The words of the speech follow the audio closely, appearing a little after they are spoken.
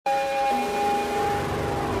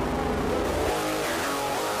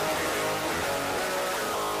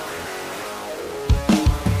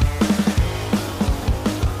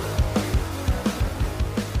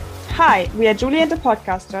Hi, we are Julie and the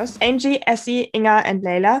podcasters, Angie, Essie, Inga, and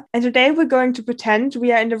Laila, and today we're going to pretend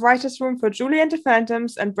we are in the writer's room for Julie and the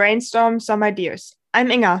Phantoms and brainstorm some ideas. I'm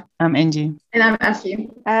Inga. I'm Angie. And I'm Essie.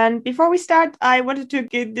 And before we start, I wanted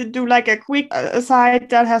to do like a quick aside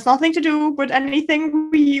that has nothing to do with anything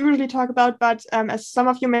we usually talk about. But as some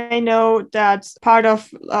of you may know, that part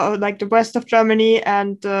of like the west of Germany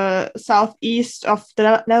and the southeast of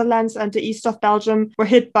the Netherlands and the east of Belgium were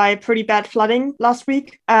hit by pretty bad flooding last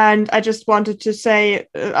week. And I just wanted to say,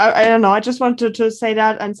 I just wanted to say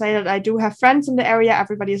that I do have friends in the area.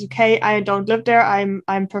 Everybody is okay. I don't live there.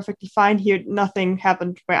 I'm perfectly fine here. Nothing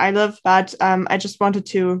happened where I live, but I just wanted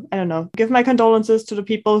to, give my condolences to the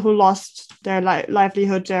people who lost their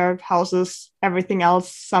livelihood, their houses, everything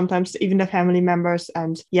else, sometimes even their family members,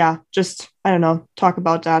 and just, talk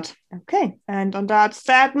about that. Okay, and on that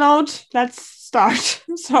sad note, let's start.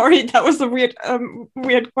 Sorry, that was a weird,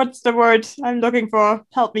 what's the word I'm looking for?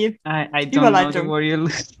 Help me. I don't know the word you're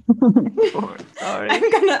looking for. Sorry.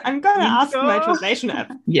 I'm gonna ask my translation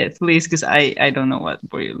app. Yes, please, because I don't know what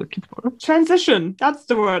word you're looking for. Transition. That's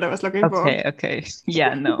the word I was looking for. Okay.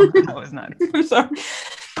 Yeah, no, that was not. I'm sorry.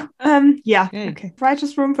 Okay.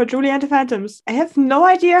 Writer's room for Julie and the Phantoms. I have no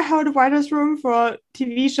idea how the writer's room for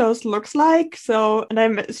TV shows looks like, and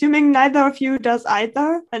I'm assuming neither of you does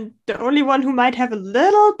either. And the only one who might have a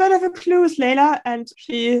little bit of a clue is Laila, and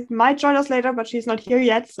she might join us later, but she's not here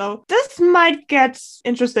yet. So this might get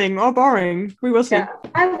interesting or boring. We will see. Yeah,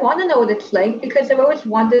 I want to know what it's like because I've always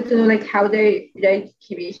wanted to know like how they write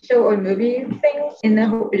TV show or movie things in the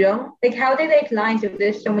room, like how they write lines if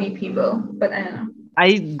there's so many people. But I don't know.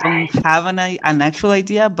 I don't have an actual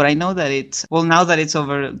idea, but I know that now that it's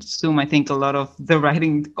over Zoom, I think a lot of the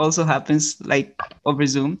writing also happens like over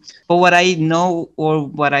Zoom. But what I know or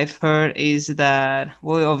what I've heard is that,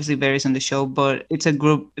 well, it obviously varies on the show, but it's a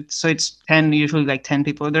group. So it's usually like 10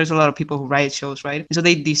 people. There's a lot of people who write shows, right? And so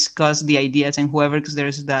they discuss the ideas and whoever, because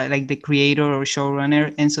there's the creator or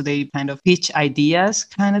showrunner. And so they kind of pitch ideas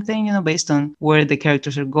kind of thing, based on where the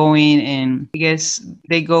characters are going. And I guess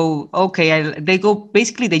they go,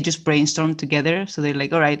 basically they just brainstorm together. So they're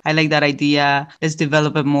like, all right, I like that idea, let's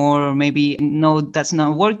develop it more, or maybe no, that's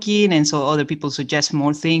not working, and so other people suggest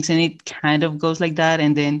more things, and it kind of goes like that.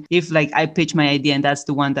 And then if like I pitch my idea and that's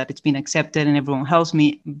the one that it's been accepted and everyone helps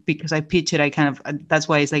me because I pitch it, I kind of, that's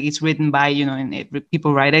why it's like it's written by, and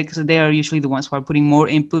people write it, because they are usually the ones who are putting more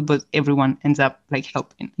input, but everyone ends up like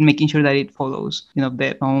helping, making sure that it follows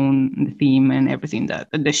their own, the theme and everything that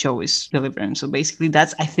the show is delivering. So basically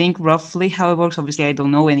that's, I think, roughly how it works. Obviously I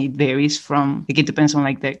don't know, and it varies from, like, it depends on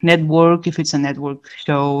like the network, if it's a network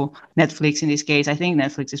show. Netflix in this case, I think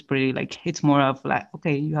Netflix is pretty like, it's more of like,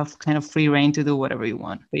 okay, you have kind of free reign to do whatever you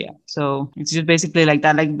want. But yeah, so it's just basically like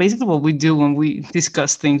that, like basically what we do when we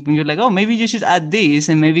discuss things, when you're like, oh, maybe you should add this,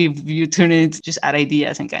 and maybe if you turn it, just add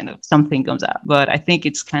ideas and kind of something comes out. But I think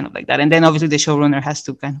it's kind of like that, and then obviously the showrunner has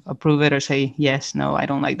to kind of approve it or say yes, no, I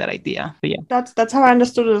don't like that idea. But yeah, that's how I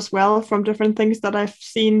understood it as well, from different things that I've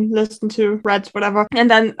seen, listened to, read, whatever. And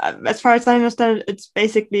then as far as I understand it, it's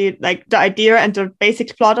basically like the idea and the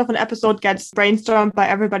basic plot of an episode gets brainstormed by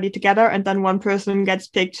everybody together, and then one person gets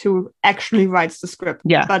picked who actually writes the script.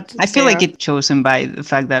 Yeah, but I feel like it's chosen by the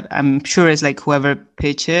fact that I'm sure it's like whoever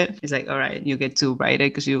pitched it is like, all right, you get to write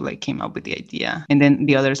it because you like came up with the idea, and then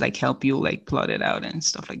the others like help you like plot it out and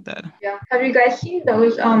stuff like that. Yeah, have you guys seen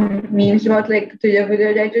those memes about like the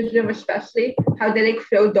video writers room, especially how they like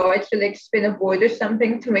throw darts or like spin a board or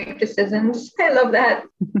something to make decisions? I love that.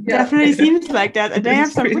 Yeah. Definitely seems like that, and they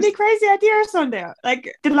have some really crazy ideas on there.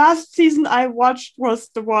 Like the last season I watched was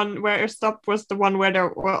the one where they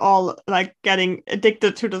were all like getting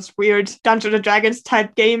addicted to this weird Dungeons and Dragons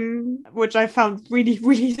type game, which I found really,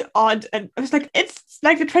 really odd. And I was like, it's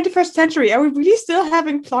like the 21st century. Are we really still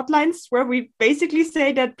having plot lines where we basically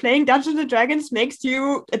say that playing Dungeons and Dragons makes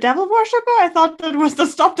you a devil worshipper? I thought that was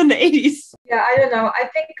stopped in the 80s. Yeah, I don't know. I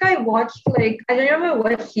think I watched I don't remember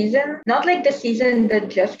what season, not like the season that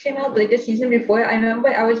just came out, but like the season before. I remember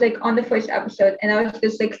I was like on the first episode and I was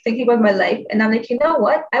just like thinking about my life, and I'm like, you know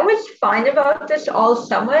what? I was fine about this all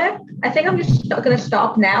summer. I think I'm just gonna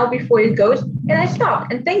stop now before it goes. And I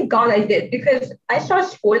stopped, and thank God I did, because I saw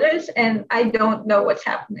spoilers and I don't know what's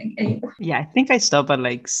happening anymore. Yeah, I think I stopped at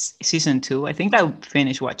like season 2. I think I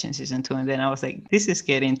finished watching season 2, and then I was like, this is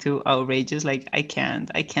getting too outrageous. Like I can't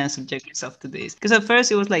subject myself to this, because at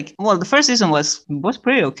first it was like, well, the first season was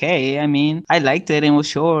pretty okay. I mean, I liked it and was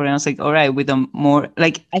short, and I was like, all right, with a more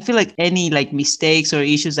like, I feel like any like mistakes or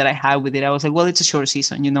issues that I had with it, I was like, well, it's a short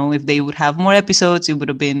season, if they would have more episodes, it would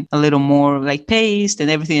have been a little more like paced and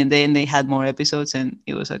everything, and then they had more episodes episodes and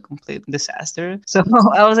it was a complete disaster. So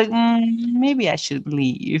I was like, maybe I should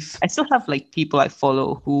leave. I still have like people I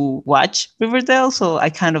follow who watch Riverdale, so I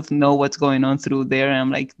kind of know what's going on through there. And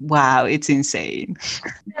I'm like, wow, it's insane.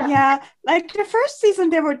 Yeah, like the first season,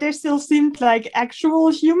 they still seemed like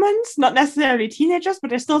actual humans, not necessarily teenagers,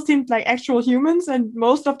 but they still seemed like actual humans. And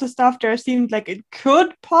most of the stuff there seemed like it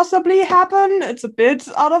could possibly happen. It's a bit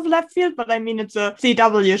out of left field, but I mean, it's a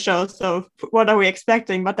CW show, so what are we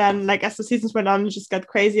expecting? But then, like as the seasons went on, it just got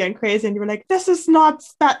crazier and crazier, and you were like, this is not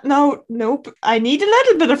that. No, nope. I need a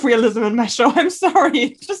little bit of realism in my show. I'm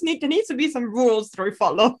sorry. There needs to be some rules to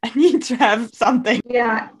follow. I need to have something.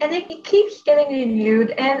 Yeah, and it keeps getting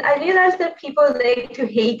renewed. And I realize that people like to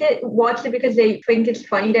hate it, watch it because they think it's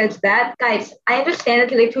funny that it's bad. Guys, I understand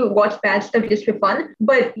that you like to watch bad stuff just for fun,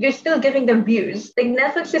 but you're still giving them views. Like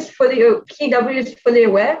Netflix is CW is fully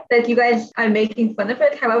aware that you guys are making fun of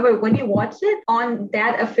it. However, when you watch it on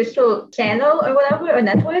that official channel or whatever, or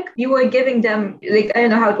network, you are giving them, like, I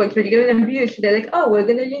don't know how it works, but you're giving them views. So they're like, oh, we're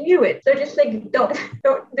going to renew it. So just like, don't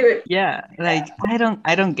do it. Yeah, like I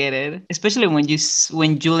don't get it, especially when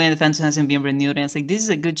Julie and the Phantom hasn't been renewed, and it's like, this is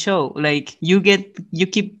a good show. Like you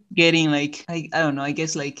keep getting like I don't know, I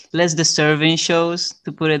guess like less deserving shows,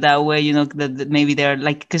 to put it that way, you know, that maybe they're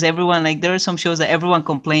like, because everyone, like there are some shows that everyone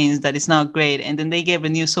complains that it's not great and then they get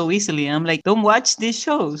renewed so easily, and I'm like, don't watch these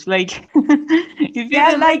shows. Like if you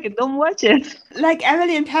don't like it, don't watch it. Like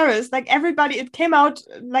Emily in Paris, like everybody, it came out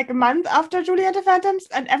like a month after Julie and the Phantoms,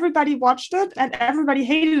 and everybody watched it and everybody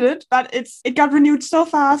hated it, but it got renewed so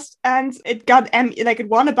fast, and it got it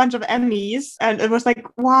won a bunch of Emmys, and it was like,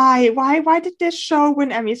 why did this show win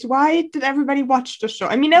Emmys? Why did everybody watch the show?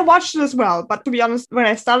 I mean, I watched it as well, but to be honest, when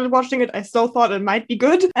I started watching it, I still thought it might be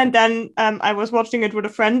good, and then I was watching it with a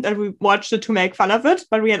friend, and we watched it to make fun of it,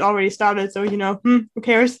 but we had already started, so who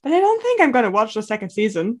cares? But I don't think I'm gonna watch the second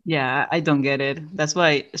season. Yeah, I don't get it. That's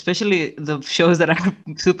why, especially the shows that are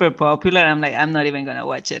super popular, I'm like, I'm not even gonna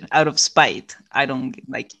watch it out of spite. I don't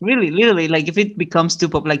like, really, literally, like if it becomes too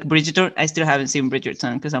popular, like Bridgerton, I still haven't seen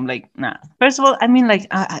Bridgerton because I'm like, nah. First of all, I mean, like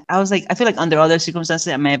I was like, I feel like under other circumstances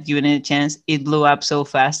I may have given it a chance. It blew up so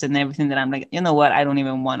fast and everything that I'm like, you know what? I don't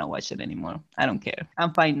even want to watch it anymore. I don't care.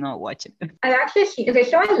 I'm fine not watching it. I actually see. Okay,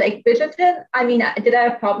 so I like Bridgerton. I mean, did I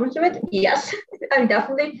have problems with it? Yes, I'm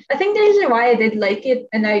definitely. I think the reason why I did like it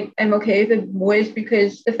and I'm okay with it was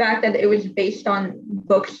because the fact that it was based on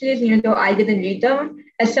books, even though I didn't read them.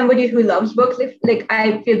 As somebody who loves books, like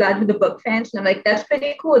I feel bad with the book fans, and I'm like, that's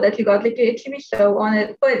pretty cool that you got like a TV show on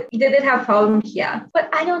it. But did it have problems? Yeah. But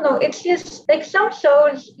I don't know. It's just like some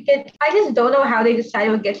shows I just don't know how they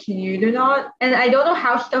decide what gets renewed or not. And I don't know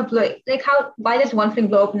how stuff like why does one thing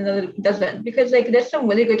blow up and another doesn't? Because like there's some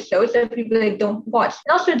really good shows that people like don't watch.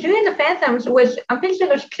 And also during the Phantoms I'm pretty sure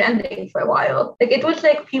it was trending for a while. Like it was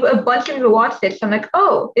like a bunch of people watched it. So I'm like,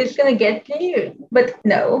 oh, it's gonna get renewed. But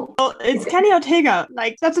no. Well, it's Kenny Ortega.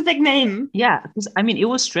 Like that's a big name. Yeah, because I mean, it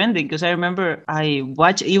was trending because I remember I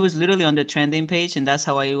watched, it was literally on the trending page, and that's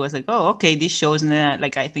how I was like, oh, okay, this shows. And then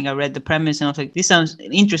I think I read the premise and I was like, this sounds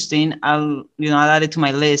interesting. I'll add it to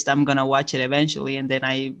my list. I'm gonna watch it eventually. And then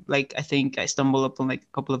I think I stumbled upon like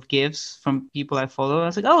a couple of gifs from people I follow. I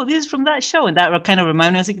was like, oh, this is from that show, and that kind of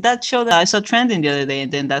reminded me. I was like, that show that I saw trending the other day,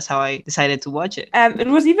 and then that's how I decided to watch it. It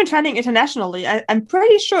was even trending internationally. I'm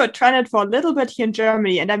pretty sure it trended for a little bit here in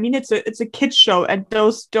Germany, and I mean, it's a kids show, and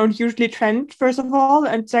those don't usually trend, first of all,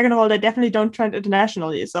 and second of all, they definitely don't trend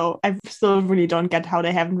internationally. So I still really don't get how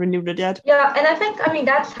they haven't renewed it yet. Yeah, and I think, I mean,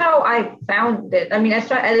 that's how I found it. I mean, I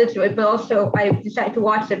saw edits to it, but also I decided to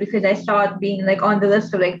watch it because I saw it being like on the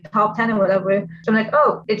list of like top 10 or whatever. So I'm like,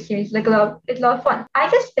 oh, it seems like it's a lot of fun. I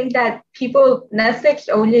just think that Netflix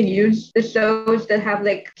only use the shows that have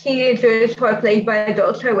like teenagers who are played by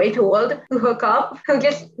adults who are way too old, who hook up,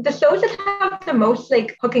 the shows that have the most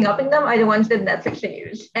like hooking up in them are the ones that Netflix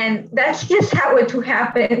renews. And that's just how it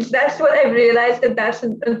happens. That's what I realized, that's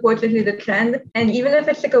unfortunately the trend. And even if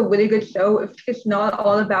it's like a really good show, if it's not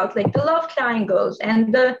all about like the love triangles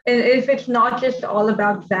and if it's not just all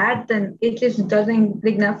about that, then it just doesn't,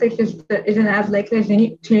 like Netflix isn't as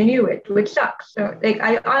likely to renew it, which sucks. So like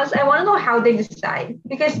I want to know how they decide,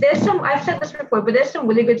 because I've said this before, but there's some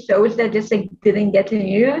really good shows that just like didn't get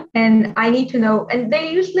renewed, and I need to know. And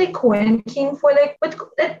they use like quarantine for like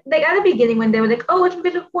at the beginning when they were like, oh, it's a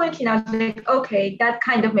bit of quarantine, I was like, okay, that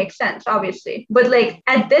kind of makes sense, obviously. But like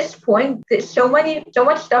at this point, so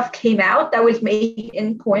much stuff came out that was made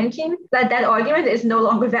in quarantine that argument is no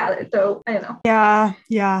longer valid. So I don't know.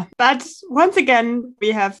 Yeah. But once again, we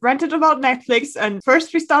have ranted about Netflix, and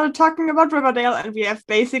first we started talking about Riverdale, and we have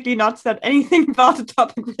basically not said anything about the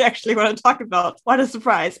topic we actually want to talk about. What a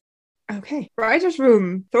surprise. Okay. Writer's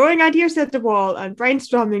room. Throwing ideas at the wall and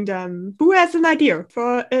brainstorming them. Who has an idea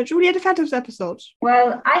for a Julia the Phantoms episode?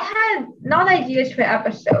 Well, I had not ideas for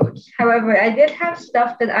episodes. However, I did have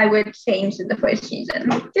stuff that I would change in the first season.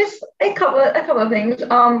 Just a couple of things.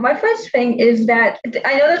 My first thing is that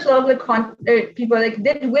I know there's a lot of people like,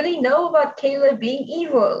 did Willie know about Caleb being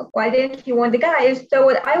evil? Why didn't he warn the guys? So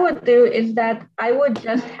what I would do is that I would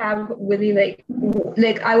just have Willie like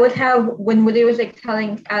I would have when Willie was like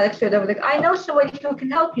telling Alex or whatever, like, I know somebody who can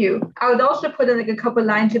help you. I would also put in like a couple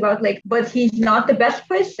lines about like, but he's not the best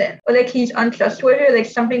person, or like he's untrustworthy, or like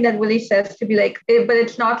something that Willie says to be like, but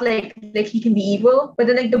it's not like he can be evil, but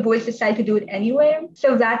then like the boys decide to do it anyway.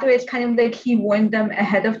 So that way it's kind of like he warned them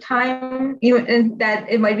ahead of time, and that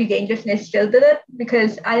it might be dangerous, and they still did it,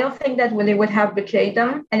 because I don't think that Willie would have betrayed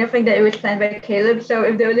them. I don't think that it was planned by Caleb. So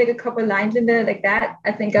if there were like a couple lines in there like that,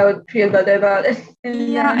 I think I would feel better about it.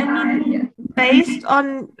 Based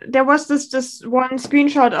on, there was this one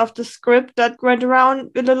screenshot of the script that went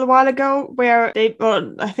around a little while ago where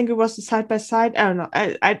I think it was the side by side. I don't know.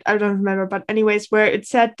 I don't remember. But anyways, where it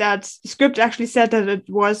said that the script actually said that it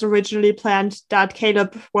was originally planned that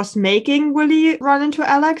Caleb was making Willie run into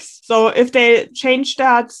Alex. So if they changed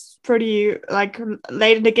that pretty like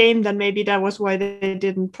late in the game, then maybe that was why they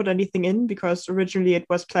didn't put anything in, because originally it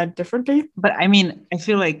was planned differently. But I mean, I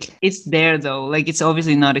feel like it's there though. Like, it's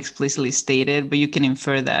obviously not explicitly stated, but you can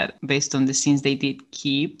infer that based on the scenes they did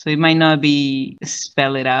keep. So it might not be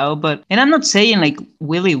spell it out. But, and I'm not saying like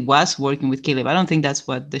Willie was working with Caleb. I don't think that's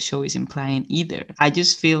what the show is implying either. I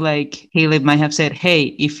just feel like Caleb might have said, hey,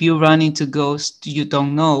 if you run into ghosts you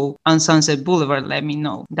don't know on Sunset Boulevard, let me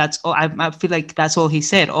know. That's all. I feel like that's all he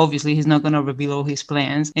said. Obviously, he's not going to reveal all his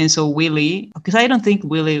plans. And so Willie, because I don't think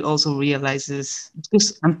Willie also realizes,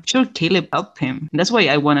 because I'm sure Caleb helped him. And that's why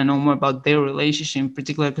I want to know more about their relationship in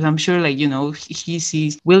particular, because I'm sure, like,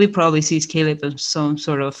 Willie probably sees Caleb as some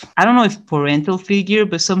sort of, I don't know if parental figure,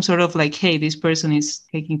 but some sort of like, hey, this person is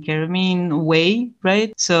taking care of me in a way,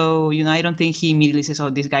 right? So, I don't think he immediately says, oh,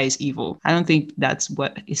 this guy is evil. I don't think that's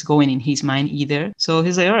what is going in his mind either. So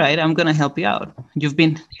he's like, all right, I'm going to help you out. You've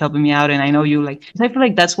been helping me out, and I know you, like, I feel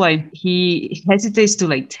like that's why he hesitates to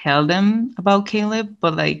like tell them about Caleb,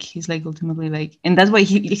 but like he's like ultimately like, and that's why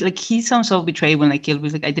he sounds so betrayed when like Caleb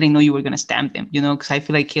was like, I didn't know you were gonna stamp them, because I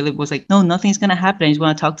feel like Caleb was like, no, nothing's gonna happen. I just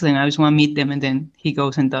want to talk to them. I just want to meet them, and then he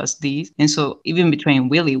goes and does these. And so even betraying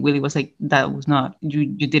Willie was like, that was not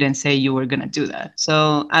you. You didn't say you were gonna do that.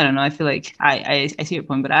 So I don't know. I feel like I see your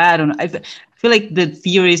point, but I don't know. I feel like the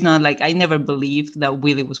theory is not like, I never believed that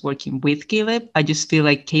Willie was working with Caleb. I just feel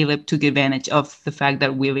like Caleb took advantage of the fact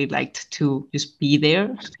that Willie liked to just be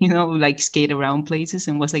there, like skate around places,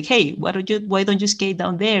 and was like, hey, why don't you skate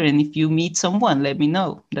down there? And if you meet someone, let me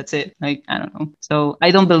know. That's it. Like, I don't know. So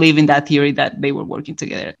I don't believe in that theory that they were working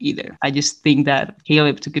together either. I just think that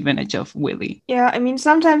Caleb took advantage of Willie. Yeah, I mean,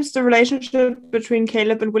 sometimes the relationship between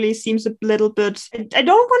Caleb and Willie seems a little bit, I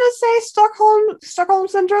don't want to say Stockholm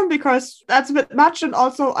syndrome, because that's a bit much. And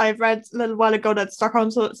also I read a little while ago that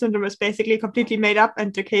Stockholm syndrome is basically completely made up,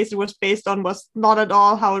 and the case it was based on was not at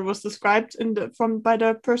all how it was described by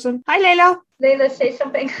the person. Hi, Laila. Laila, say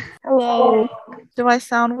something. Hello. Do I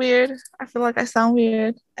sound weird? I feel like I sound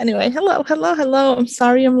weird. Anyway, hello. I'm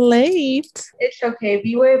sorry I'm late. It's okay.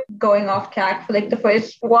 We were going off track for like the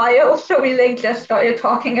first while, so we like just started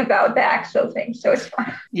talking about the Axel thing, so it's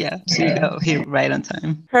fine. Yeah, so you go here right on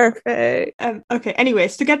time. Perfect. Okay,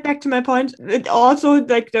 anyways, to get back to my point, it also,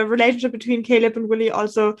 like, the relationship between Caleb and Willie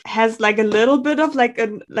also has like a little bit of like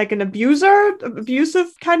an abusive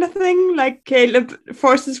kind of thing. Like, Caleb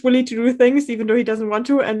forces Willie to do things even though he doesn't want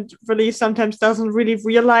to, and Willie sometimes doesn't really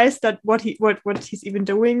realize that what he's even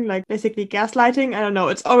doing, like basically gaslighting. I don't know.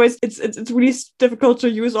 It's really difficult to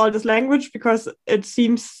use all this language because it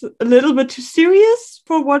seems a little bit too serious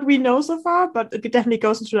for what we know so far, but it definitely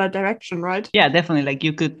goes into that direction, right? Yeah, definitely. Like,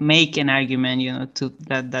 you could make an argument, to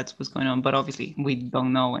that's what's going on, but obviously we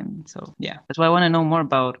don't know. And so, yeah, that's why I want to know more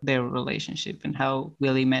about their relationship and how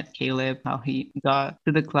Willie met Caleb, how he got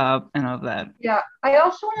to the club and all of that. Yeah, I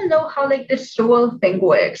also want to know how like the soul thing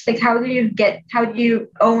works. Like, how do you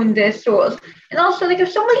own their souls? And also, like, if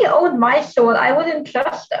somebody owned my soul, I wouldn't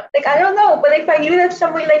trust them. Like, I don't know, but if I knew that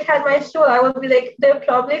somebody like had my soul, I would be like, they're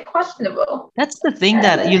probably questionable. That's the thing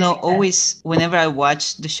that, always whenever I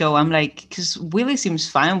watch the show, I'm like, because Willie seems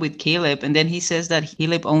fine with Caleb, and then he says that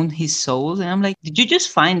Caleb owned his soul, and I'm like, did you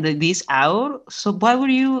just find this out? So why were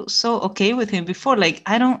you so okay with him before? Like,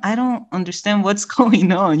 I don't understand what's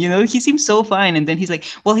going on. He seems so fine, and then he's like,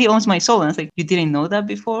 well, he owns my soul, and I was like, you didn't know that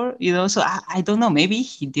before? So I don't know. Maybe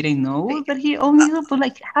he didn't know that he all these up, but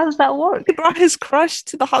like, how does that work? He brought his crush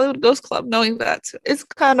to the Hollywood Ghost Club knowing that. It's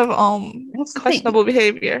kind of That's the thing. questionable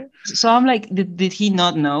behavior. So I'm like, did he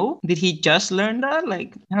not know? Did he just learn that?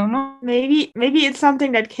 Like, I don't know. Maybe it's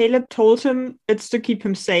something that Caleb told him. It's to keep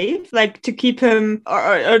him safe, like to keep him,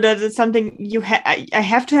 or that it's something I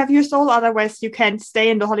have to have your soul, otherwise you can't stay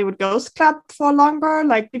in the Hollywood Ghost Club for longer.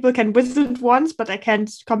 Like people can visit once, but I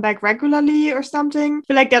can't come back regularly or something. I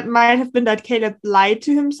feel like that might have been that Caleb lied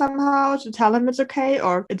to him somehow to tell him it's okay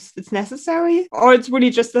or it's necessary, or it's really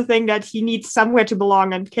just the thing that he needs somewhere to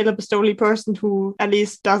belong, and Caleb is the only person who at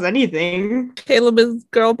least does anything. Caleb is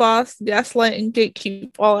girl boss, gaslight, and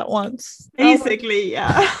gatekeep all at once. Basically,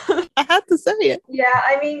 yeah. I had to say it. Yeah,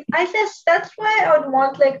 I mean, I guess that's why I would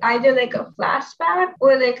want like either like a flashback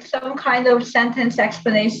or like some kind of sentence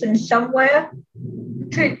explanation somewhere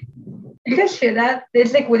to. You guys hear that?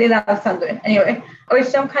 There's like really loud thunder. Anyway, or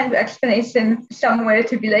some kind of explanation somewhere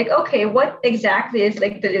to be like, okay, what exactly is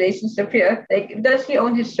like the relationship here? Like, does he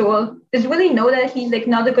own his soul? Does Willie know that he's like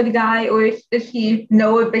not a good guy, or does he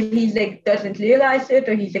know it but he's like doesn't realize it,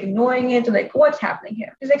 or he's ignoring it, or like what's happening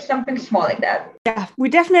here? It's like something small like that. Yeah, we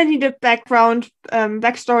definitely need a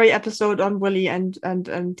backstory episode on Willie and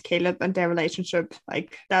Caleb and their relationship.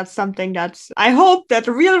 Like that's something that I hope that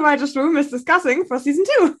the Real Writers Room is discussing for season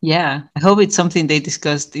 2. Yeah, I hope it's something they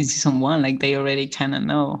discussed in season 1. Like they already kind of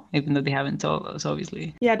know, even though they haven't told us,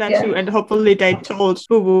 obviously. Yeah, that too. And hopefully they told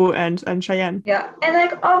Boo Boo and Cheyenne. Yeah, and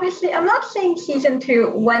like obviously, I'm not saying season 2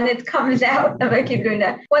 when it comes out. I'm gonna keep doing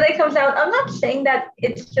that. When it comes out, I'm not saying that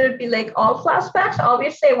it should be like all flashbacks.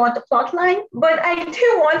 Obviously, I want the plot line, but I do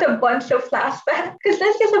want a bunch of flashbacks because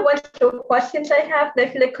there's just a bunch of questions I have that I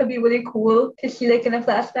feel like could be really cool to see like in a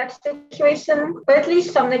flashback situation, or at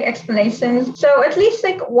least some like explanations. So at least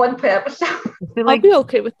like one per episode. I'll be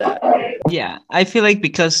okay with that. Yeah, I feel like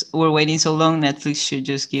because we're waiting so long, Netflix should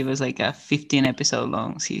just give us like a 15 episode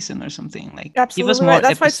long season or something. Like Absolutely give us more right.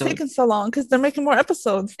 That's episodes. why it's taking so long, because they're making more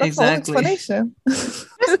episodes. That's Exactly. the only explanation.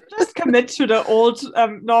 just commit to the old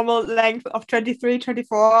normal length of 23,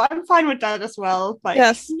 24. I'm fine with that as well. Like,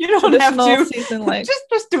 yes, you don't have to season like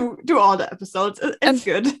just do all the episodes. It's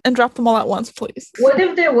good. And drop them all at once, please. What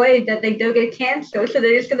if they're worried that they don't get canceled, so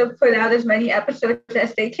they're just gonna put out as many episodes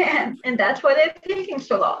as they can, and that's why they're taking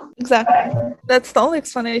so long? Exactly. That's the only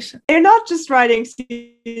explanation. They're not just writing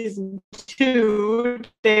season 2,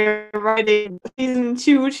 they're writing season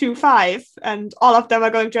 2 to 5, and all of them are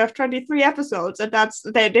going to have 23 episodes, and that's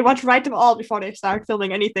they want to write them all before they start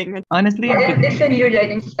filming anything. Honestly, It's a new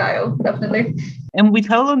writing style, definitely. and with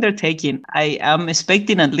how long they're taking, I am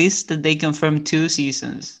expecting at least that they confirm 2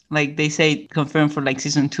 seasons. Like they say, confirmed for like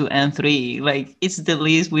season 2 and 3. Like it's the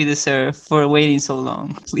least we deserve for waiting so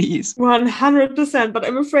long. Please. 100%, but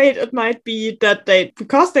I'm afraid it might be that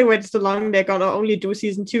because they waited so long, they're gonna only do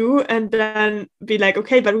season 2 and then be like,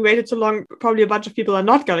 okay, but we waited so long, probably a bunch of people are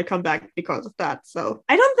not gonna come back because of that. So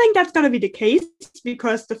I don't think that's gonna be the case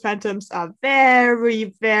because the Phantoms are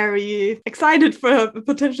very, very excited for a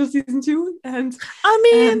potential season 2. And I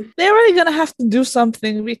mean, they're really gonna have to do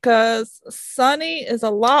something because Sonny is a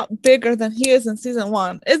lot bigger than he is in season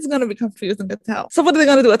 1. It's gonna be confusing to tell. So what are they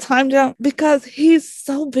gonna do? A time jump? Because he's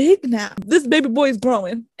so big now. This baby boy is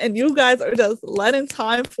growing, and you guys are just letting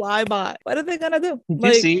time fly by. What are they gonna do?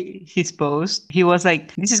 Did you see his post? He was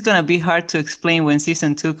like, "This is gonna be hard to explain when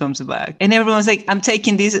season 2 comes back," and everyone's like, "I'm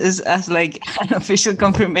taking this as like an official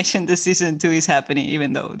confirmation that season 2 is happening,"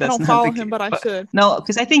 even though that's I don't not follow the case. him, but I should. No,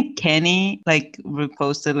 because I think Kenny like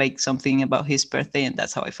reposted like something about his birthday, and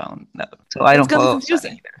that's how I found out. So I don't follow. It's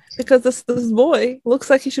confusing because this boy looks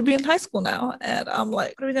like he should be in high school now, and I'm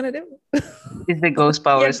like, what are we gonna do? It's the ghost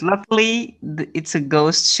powers. Luckily, it's a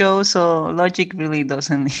ghost show, so logic really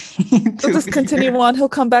doesn't need to They'll just continue on. He'll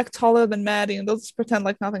come back taller than Maddie, and they'll just pretend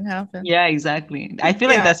like nothing happened. Yeah, exactly. I feel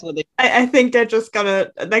like that's what they... I think they're just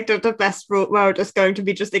gonna, like, the best route is going to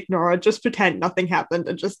be just ignore it, just pretend nothing happened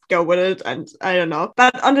and just go with it, and I don't know.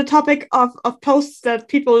 But on the topic of posts that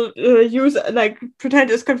people use, like, pretend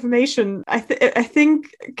is confirmation, I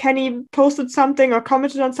think Kenny posted something or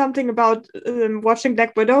commented on something about watching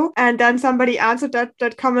Black Widow, and then somebody answered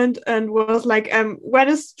that comment and was like, when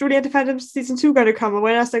is Julie and the Phantoms season 2 going to come, or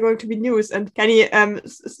when is there going to be news? And Kenny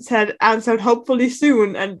answered hopefully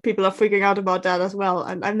soon, and people are freaking out about that as well.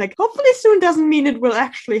 And I'm like, hopefully soon doesn't mean it will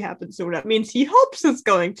actually happen soon. That means he hopes it's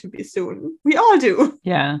going to be soon. We all do.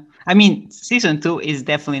 Yeah. I mean, season 2 is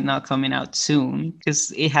definitely not coming out soon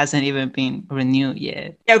because it hasn't even been renewed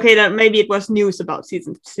yet. Yeah, okay, then maybe it was news about season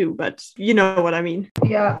season 2, but you know what I mean.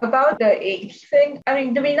 Yeah, about the age thing. I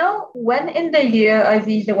mean, do we know when in the year are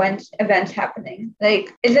these events happening?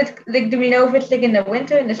 Like, is it like, do we know if it's like in the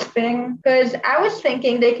winter, in the spring? Because I was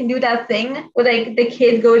thinking they can do that thing where like the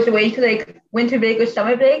kid goes away to like winter break or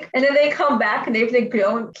summer break, and then they come back and they've like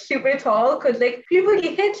grown super tall because like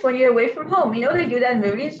puberty hits when you're away from home. You know, they do that in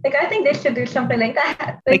movies. Like, I think they should do something like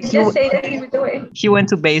that. Like just say that he was away. He went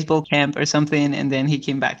to baseball camp or something, and then he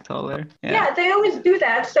came back taller. Yeah, they always do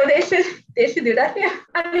that, so they should do that. Yeah,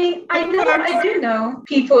 I mean, I do know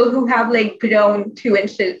people who have like grown 2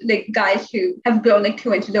 inches, like guys who have grown like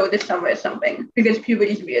 2 inches over the summer or something because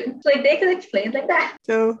puberty's weird. So like they can explain it like that.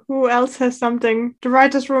 So who else has something the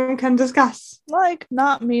writers' room can discuss? Like,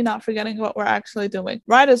 not me not forgetting what we're actually doing.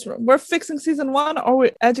 Writers' room. We're fixing season 1 or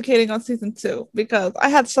we're educating on season 2 because I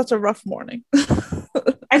had such a rough morning.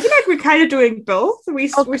 I feel like we're kind of doing both. We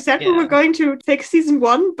said we were going to fix season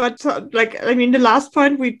 1, but the last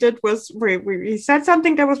point we did was we said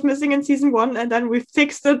something that was missing in season 1, and then we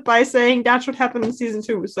fixed it by saying that should happen in season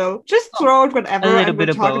 2. So just throw out whatever and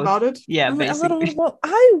we'll talk about it. Yeah, basically. Well,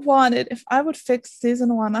 I wanted, if I would fix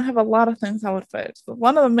season 1, I have a lot of things I would fix, but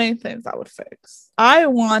one of the main things I would fix, I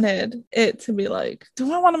wanted it to be like,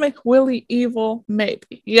 do I want to make Willie evil?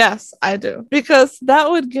 Maybe. Yes, I do. Because that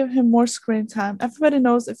would give him more screen time. Everybody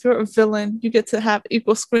knows if you're a villain, you get to have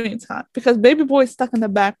equal screen time. Because Baby Boy's stuck in the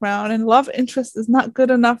background and love interest is not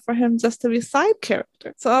good enough for him just to be a side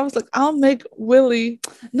character. So I was like, I'll make Willie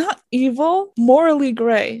not evil, morally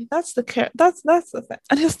gray. That's the that's the thing.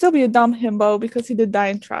 And he'll still be a dumb himbo because he did die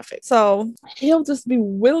in traffic. So he'll just be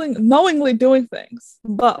knowingly doing things,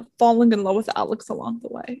 but falling in love with Alex along the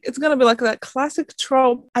way. It's gonna be like that classic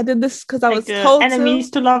trope. I did this because I was told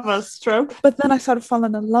enemies to lovers trope. But then I started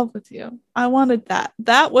falling in love with you. I wanted that.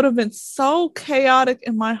 That would have been so chaotic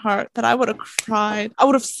in my heart that I would have cried. I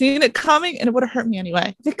would have seen it coming and it would have hurt me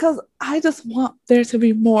anyway. Because I just want there to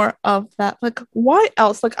be more of that. Like, why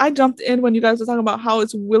else? Like, I jumped in when you guys were talking about how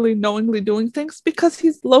it's Willie knowingly doing things because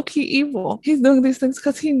he's low-key evil. He's doing these things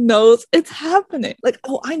because he knows it's happening. Like,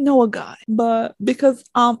 oh, I know a guy. But because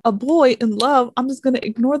I'm a boy in love, I'm just going to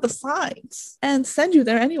ignore the signs and send you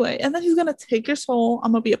there anyway. And then he's going to take your soul.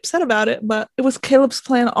 I'm going to be upset about it. But it was Caleb's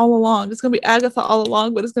plan all along. It's going to be Agatha all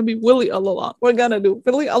along, but it's going to be Willie all along. We're going to do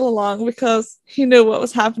Willie all along because he knew what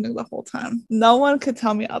was happening the whole time. No one could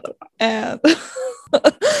tell me otherwise. And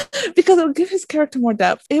because it would give his character more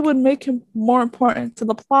depth. It would make him more important to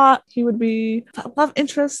the plot. He would be the love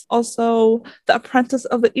interest, also the apprentice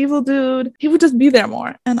of the evil dude. He would just be there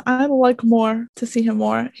more. And I would like more to see him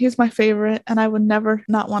more. He's my favorite and I would never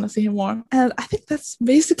not want to see him more. And I think that's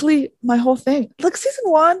basically my whole thing. Like season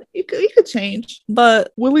 1, you could change,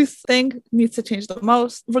 but Willie's thing needs to change the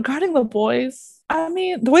most. Regarding the boys, I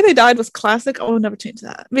mean, the way they died was classic. I would never change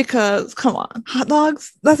that because, come on, hot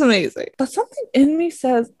dogs, that's amazing. But something in me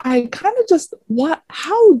says, I kind of just,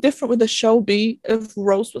 how different would the show be if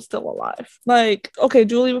Rose was still alive? Like, okay,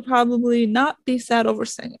 Julie would probably not be sad over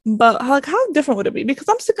singing, but like, how different would it be? Because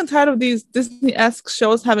I'm sick and tired of these Disney-esque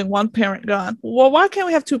shows having one parent gone. Well, why can't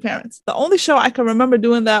we have 2 parents? The only show I can remember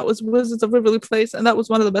doing that was Wizards of Waverly Place, and that was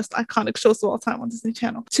one of the best iconic shows of all time on Disney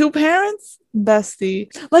Channel. 2 parents? Bestie.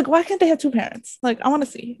 Like, why can't they have 2 parents? Like, I want to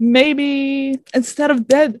see. Maybe instead of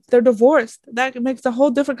dead, they're divorced. That makes a whole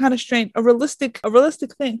different kind of strain. A realistic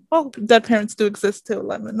thing. Well, dead parents do exist too.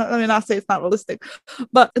 Let me not say it's not realistic.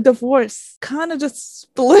 But a divorce kind of just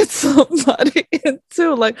splits somebody in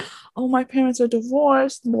 2. Like, oh, my parents are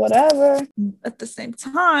divorced, whatever. At the same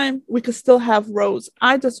time, we could still have Rose.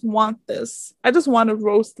 I just want this. I just wanted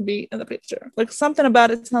Rose to be in the picture. Like, something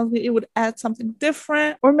about it tells me it would add something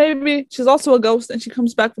different. Or maybe she's also a ghost and she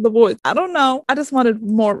comes back with the voice. I don't know. I just wanted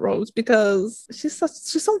more Rose because she's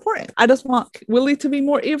so important. I just want Willie to be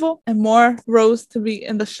more evil and more Rose to be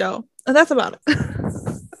in the show. And that's about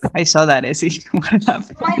it. I saw that, Essie. What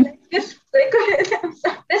happened? Just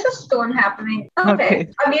there's a storm happening. Okay.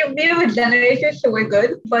 I mean, we have a generator, so we're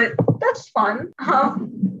good, but that's fun.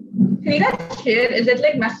 Can you guys hear it? Is it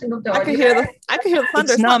like messing up the audio? I can hear the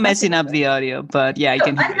thunder. It's not messing up the audio, but yeah, I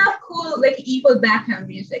can hear it. Enough cool, like evil background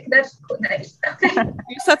music. That's cool. Nice. Okay.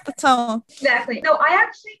 You set the tone. Exactly. No,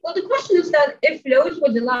 the question is that if Rose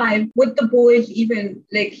was alive, would the boys even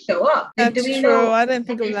like show up? Like, That's true. I didn't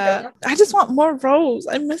think of that. I just want more Rose.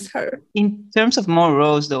 I miss her. In terms of more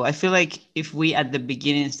Rose, though, I feel like if we at the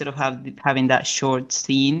beginning, instead of having that short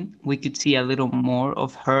scene, we could see a little more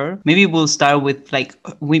of her. Maybe we'll start with like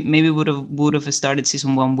we would have started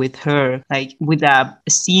season 1 with her like with a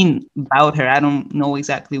scene about her. I don't know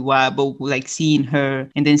exactly why, but like seeing her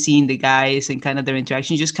and then seeing the guys and kind of their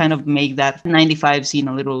interaction, just kind of make that 95 scene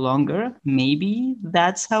a little longer. Maybe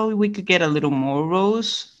that's how we could get a little more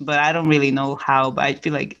Rose, but I don't really know how. But I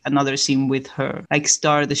feel like another scene with her, like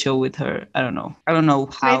start the show with her. I don't know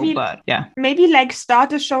how, Maybe- but yeah. Maybe like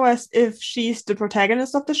start the show as if she's the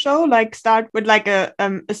protagonist of the show. Like start with like a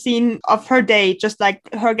scene of her day, just like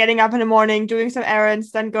her getting up in the morning, doing some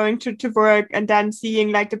errands, then going to work, and then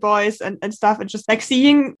seeing like the boys and stuff, and just like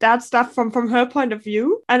seeing that stuff from her point of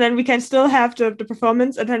view. And then we can still have the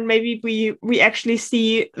performance, and then maybe we actually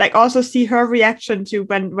see like also see her reaction to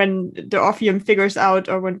when the Orpheum figures out,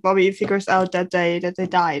 or when Bobby figures out that they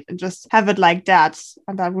died, and just have it like that.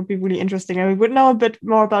 And that would be really interesting. And we would know a bit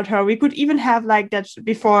more about her. We could even have like that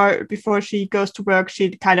before she goes to work,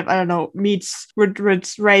 she kind of, I don't know, meets with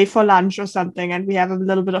Ray for lunch or something, and we have a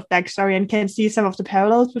little bit of backstory and can see some of the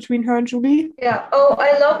parallels between her and Julie. Yeah. Oh,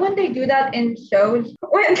 I love when they do that in shows,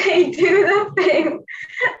 when they do the thing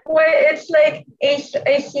where it's like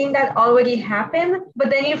a scene that already happened, but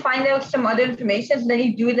then you find out some other information, and then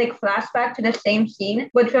you do like flashback to the same scene,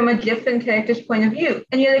 but from a different character's point of view.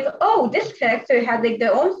 And you're like, oh, this character had like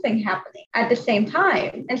their own thing happening at the same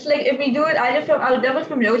time. And so like if we do it either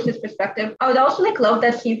from Rose's perspective, I would also like love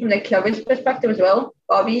that scene from like Clover's perspective as well.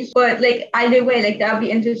 Bobby's, but like either way, like that would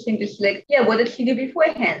be interesting. Just like, yeah, what did she do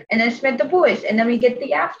beforehand? And then she met the boys, and then we get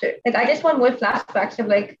the after. Like, I just want more flashbacks of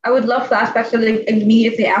like, I would love flashbacks of like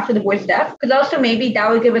immediately after the boys' death, because also maybe that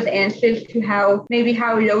would give us answers to how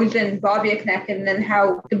Rose and Bobby are connected, and then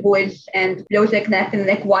how the boys and Rose are connected, and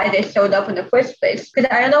like why they showed up in the first place.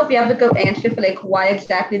 Because I don't know if we have a good answer for like why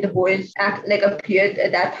exactly the boys appeared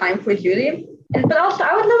at that time for Julie. But also,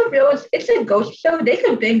 I would love if Rose, it's a ghost show, they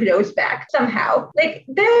could bring Rose back somehow. Like,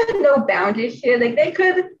 there are no boundaries here. Like, they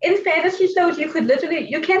could, in fantasy shows, you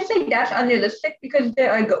can't say that's unrealistic because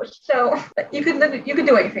there are ghosts. So, you could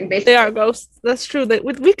do anything, basically. They are ghosts. That's true.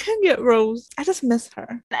 We can get Rose. I just miss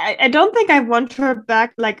her. I don't think I want her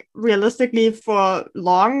back, like, realistically for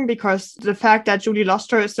long, because the fact that Julie lost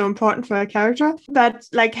her is so important for her character. But,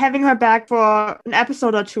 like, having her back for an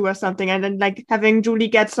episode or two or something, and then, like, having Julie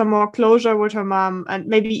get some more closure with her mom, and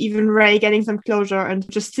maybe even Ray getting some closure, and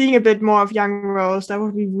just seeing a bit more of young Rose, that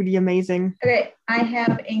would be really amazing. Okay, I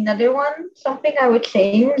have another one. Something I would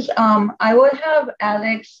change. I would have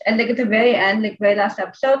Alex, and like at the very end, like very last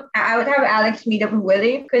episode, I would have Alex meet up with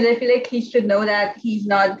Willie, because I feel like he should know that he's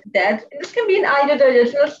not dead. And this can be in either the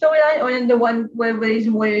original storyline or in the one where Willie's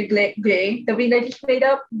Warrior Gray that we just made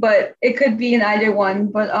up, but it could be in either one.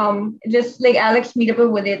 But just like Alex meet up with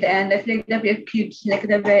Willie at the end. I feel like that'd be a cute scene, like at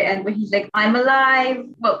the very end where he's like, I'm alive.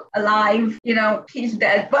 Well, alive, he's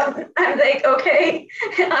dead, but I'm like, okay,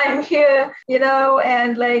 I'm here,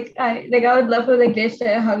 and like I would love to like just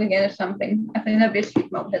say a hug again or something. I think that'd be a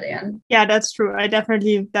sweet moment at the end. Yeah, that's true.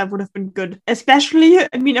 That would have been good. Especially,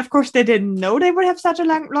 I mean, of course they didn't know they would have such a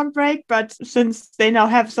long break, but since they now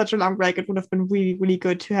have such a long break, it would have been really, really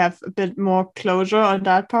good to have a bit more closure on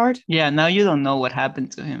that part. Yeah, now you don't know what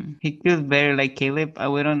happened to him. He feels very like Caleb.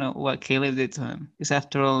 We don't know what Caleb did to him. Because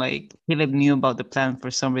after all, like, Caleb knew about the plan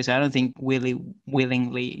for some reason. I don't think Willie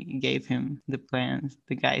willingly gave him the plans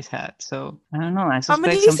the guys had. So I don't know. I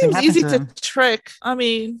suspect he something seems happened easy to him. to trick. I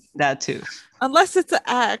mean, That too. Unless it's an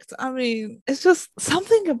act. I mean, it's just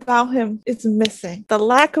something about him is missing. The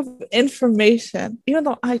lack of information. Even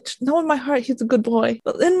though I know in my heart he's a good boy,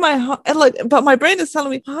 but in my heart, but my brain is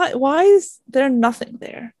telling me, why is there nothing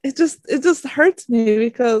there? It just hurts me,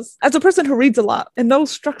 because as a person who reads a lot and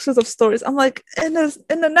knows structures of stories, I'm like, in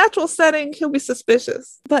a natural setting, he'll be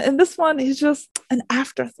suspicious. But in this one, he's just an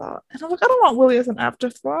afterthought. And I'm like, I don't want Willie as an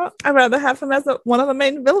afterthought. I'd rather have him as one of the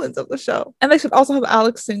main villains of the show. And they should also have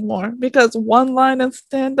Alex sing more, because one line in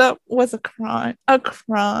stand-up was a crime. A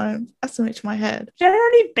crime. That's to make my head.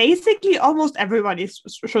 Generally, basically, almost everybody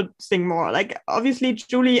should sing more. Like, obviously,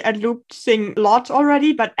 Julie and Luke sing a lot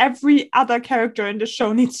already, but every other character in the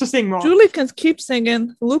show needs to sing more. Julie can keep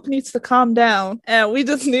singing. Luke needs to calm down. And we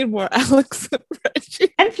just need more Alex and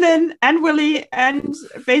Reggie. And Flynn and Willie and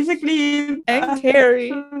basically... And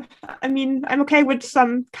Carrie. I mean, I'm okay with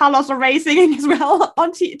some Carlos or Ray singing as well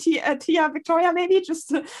on Tia Victoria, maybe.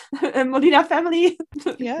 Just Molina family.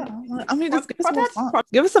 Yeah. I mean, just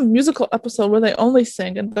give us a musical episode where they only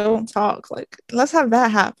sing and don't talk. Like, let's have that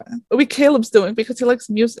happen. What Caleb's doing, because he likes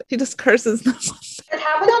music. He just curses. It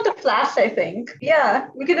happened on The Flash, I think. Yeah,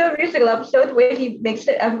 we could do a musical episode where he makes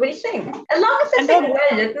everybody sing. As long as they sing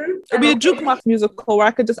well written. It'd be a jukebox musical where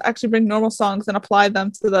I could just actually bring normal songs and apply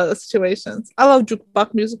them to the situations. I love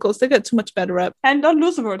jukebox musicals. They get too much bad rep. And on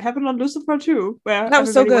Lucifer. It happened on Lucifer too. Where that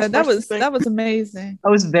was so good. That was amazing. I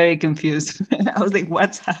was very confused. ghost. I was like,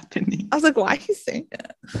 what's happening? I was like, why he's saying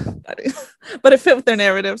that? But it fit with their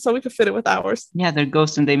narrative, so we could fit it with ours. Yeah, they're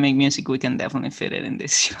ghosts and they make music. We can definitely fit it in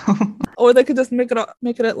this show. Or they could just make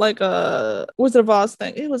it like a Wizard of Oz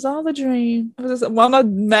thing. It was all a dream. It was just one of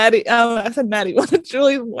Maddie. I said Maddie. One of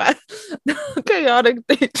Julie's chaotic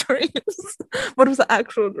daydreams, but it was an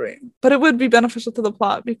actual dream. But it would be beneficial to the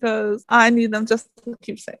plot because I need them just to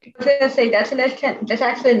keep saying. I was gonna say that's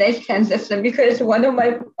actually a nice transition because one of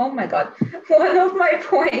my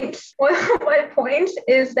points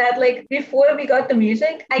is that like before we got the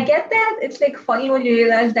music, I get that it's like funny when you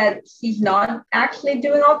realize that she's not actually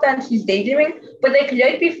doing all that and she's daydreaming, but like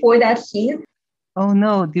right before that scene. Oh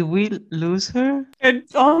no, did we lose her?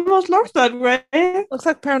 It almost looks that way. Looks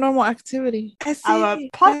like Paranormal Activity. Our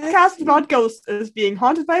podcast about ghosts is being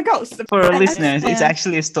haunted by a ghost. For our listeners, it's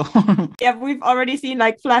actually a storm. Yeah, we've already seen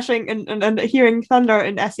like flashing and hearing thunder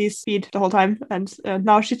in Essie's feet the whole time. And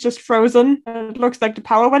now she's just frozen. It looks like the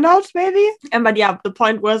power went out, maybe. But yeah, the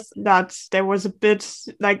point was that there was a bit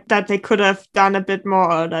like that they could have done a bit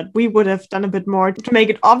more, or that we would have done a bit more to make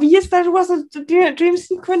it obvious that it was a dream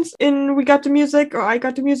sequence in We Got the Music. Or I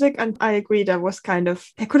Got the Music, and I agree there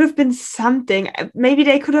could have been something. Maybe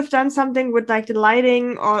they could have done something with like the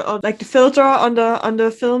lighting or like the filter on the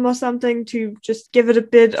film or something to just give it a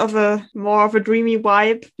bit of a more of a dreamy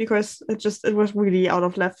vibe, because it was really out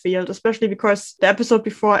of left field, especially because the episode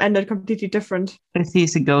before ended completely different. Essie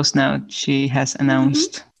is a ghost now. She has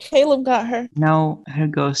announced. Caleb got her. Now her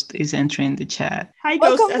ghost is entering the chat. Hi,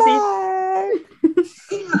 Ghost Essie.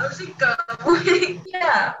 How's it going?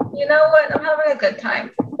 Yeah, you know what? I'm having a good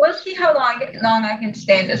time. We'll see how long I can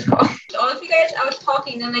stay in this call. All of you guys, I was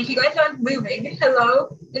talking, and like you guys aren't moving.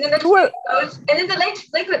 Hello, and then the light goes, and then the lights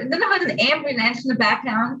flicker, and then there was an ambulance in the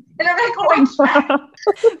background, and I'm like, what's that?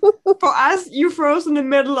 For us, you froze in the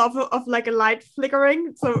middle of like a light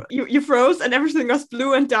flickering, so you froze, and everything was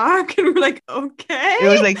blue and dark, and we're like, okay. It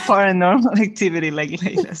was like Paranormal Activity, like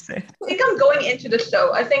Laila said. I think I'm going into the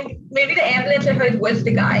show. I think maybe the ambulance I heard was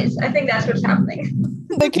the guys. I think that's what's happening.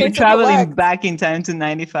 You're traveling back in time to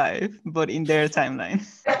 95, but in their timeline.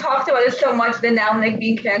 I've talked about it so much that now I'm like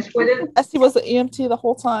being transported. Essie was the EMT the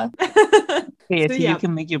whole time. Okay, so you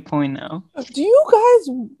can make your point now. Do you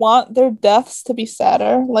guys want their deaths to be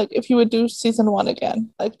sadder? Like, if you would do season 1 again,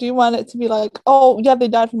 like, do you want it to be like, oh yeah, they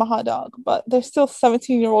died from a hot dog, but they're still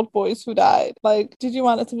 17-year-old boys who died? Like, did you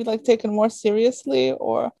want it to be like taken more seriously?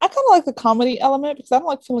 Or I kind of like the comedy element because I don't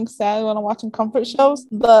like feeling sad when I'm watching comfort shows,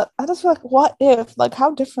 but I just feel like, what if, like,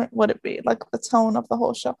 how different would it be? Like, the tone of the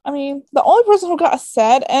whole show. I mean, the only person who got a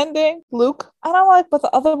sad ending, Luke, and I like, but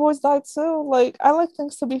the other boys died too. Like, I like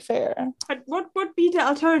things to be fair. But what would be the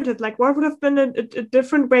alternative? Like, what would have been a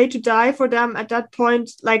different way to die for them at that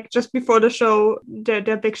point? Like, just before the show,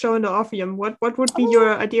 their big show in the Orpheum. What would be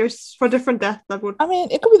your ideas for different death? That would. I mean,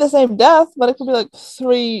 it could be the same death, but it could be like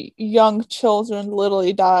 3 young children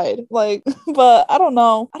literally died. Like, but I don't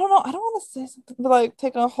know. I don't want to say something, but like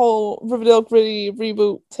take a whole Riverdale Gritty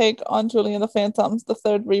reboot take on Julie and the Phantoms, the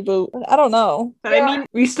 3rd reboot. I don't know. But I mean,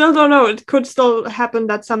 we still don't know. It could still happen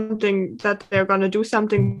that they're gonna do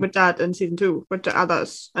something with that in season 2 with the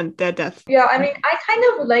others and their death. Yeah, I mean, I kind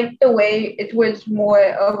of like the way it was more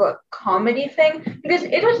of a comedy thing because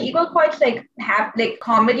it was equal parts like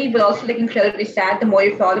comedy, but also like incredibly sad. The more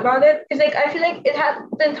you thought about it, because like I feel like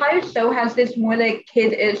the entire show has this more like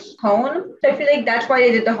kid-ish tone. So I feel like that's why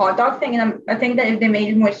they did the hot dog thing, and I think that if they made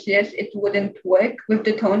it more serious, it wouldn't work with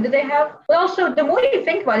the tone that they have. But also, the more you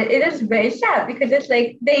think about it, it is very sad because it's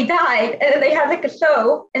like they died and then they had like a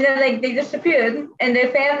show and then like they disappeared and their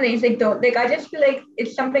families like don't like. I just feel like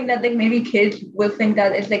it's something that like maybe kids will think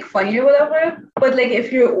that it's like funny or whatever. But like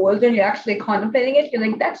if you're older and you're actually contemplating it, you're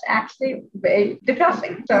like, that's actually very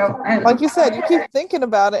depressing. So like you said, you keep thinking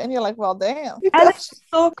about it and you're like, well, damn. And it's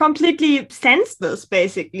so completely senseless,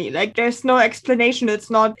 basically. Like there's no explanation. It's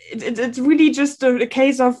really just a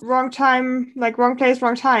case of wrong time, like wrong place,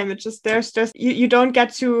 wrong time. It's just you don't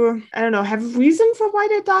get to, I don't know, have a reason for why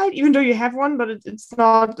they died, even though you have one, but it's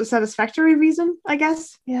not a satisfactory reason, I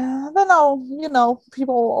guess. Yeah, I don't know,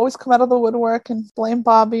 people always come out of the woodwork and blame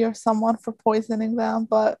Bobby or someone for poisoning them,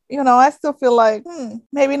 but I still feel like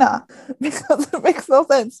maybe not because it makes no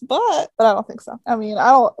sense, but I don't think so. I mean,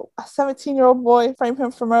 a 17-year-old boy, frame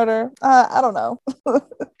him for murder. I don't know.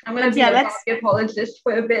 I'm gonna be a apologist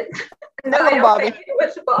for a bit. No, I love I don't Bobby. think it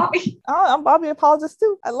was Bobby. Oh, I'm Bobby apologist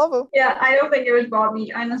too. I love him. Yeah, I don't think it was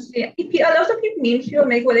Bobby. Honestly, a lot of people memes people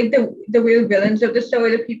make were like the real villains of the show are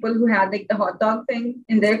the people who had like the hot dog thing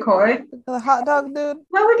in their car. The hot dog dude.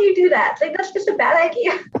 Why would you do that? Like that's just a bad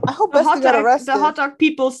idea. I hope The Bestie got arrested. the hot dog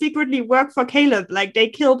people secretly work for Caleb. Like they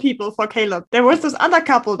kill people for Caleb. There was this other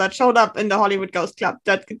couple that showed up in the Hollywood Ghost Club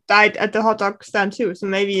that died at the hot dog stand too. So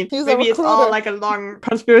maybe He's a maybe it's all recruiter. like a long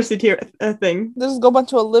conspiracy thing. They just go a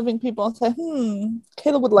bunch of living people and say,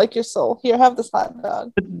 Caleb would like your soul. Here, have this hot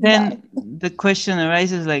dog. But then the question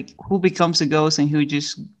arises, like, who becomes a ghost and who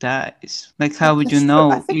just dies? Like, how would you That's true.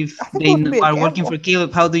 know I think if it they would be a are working gamble. for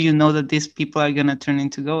Caleb? How do you know that these people are gonna turn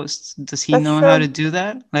into ghosts? Does he That's know true. how to do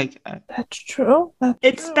that? Like, That's true.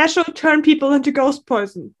 It's special to turn people into ghost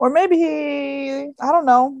poison. Or maybe I don't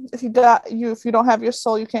know. If you don't have your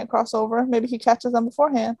soul, you can't cross over. Maybe he catches them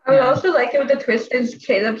beforehand. I would also like it with the twist is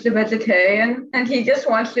Caleb's a vegetarian and he just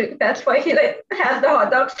wants to. That's why he like has the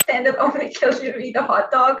hot dog stand up only kills you to eat a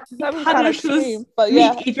hot dog. That'd be kind of Punishes extreme, but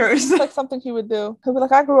yeah, meat eaters. it's like something he would do. He'd be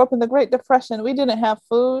like, I grew up in the Great Depression. We didn't have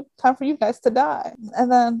food. Time for you guys to die.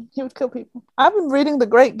 And then he would kill people. I've been reading The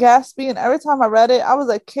Great Gatsby, and every time I read it, I was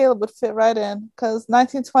like, Caleb would fit right in. Because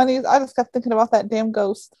 1920s, I just kept thinking about that damn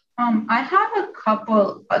ghost. I have a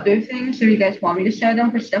couple other things if you guys want me to share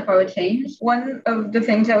them for stuff I would change. One of the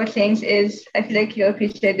things I would change is, I feel like you'll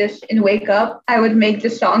appreciate this, in Wake Up, I would make the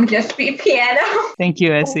song just be piano. thank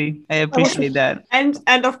you, Essie. I appreciate that. And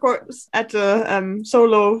of course at the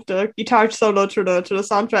solo, the guitar solo to the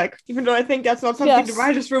soundtrack. Even though I think that's not something the Yes.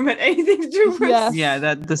 writers' room had anything to do with. Yes. Yeah,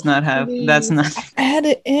 that does not have. That's not. Add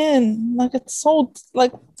it in. Like, it's so,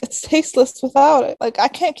 like, it's tasteless without it. Like, I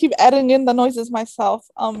can't keep adding in the noises myself.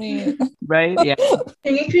 I mean, Right? Yeah.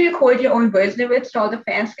 You need to record your own version of it so all the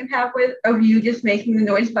fans can have it of you just making the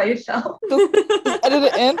noise by yourself. just edit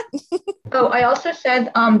it in. Oh, I also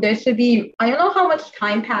said there should be, I don't know how much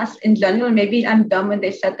time passed in general. Maybe I'm dumb when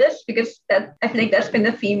they said this because that I feel like that's been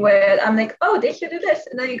the theme where I'm like, oh, they should do this.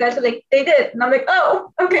 And then you guys are like, they did. And I'm like,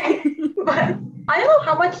 oh, okay. But I don't know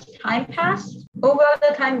how much time passed over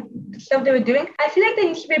the time stuff they were doing. I feel like there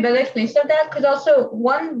needs to be a better explanation of that because also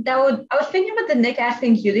one that would, I was thinking about the Nick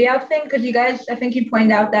asking Julie out thing because you guys, I think you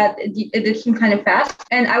pointed out that it did seem kind of fast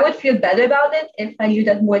and I would feel better about it if I knew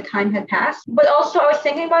that more time had passed. But also I was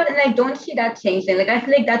thinking about it and I don't see that changing. Like I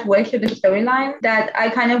feel like that works with the storyline that I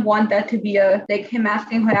kind of want that to be a, like him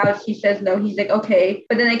asking her out, she says no, he's like, okay.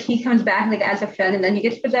 But then like he comes back like as a friend and then he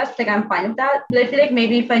gets possessed. Like I'm fine with that. But I feel like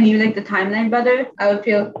maybe if I knew like the timeline better, I would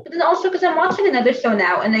feel, but then also because I'm watching another show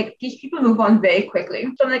now and like these people move on very quickly.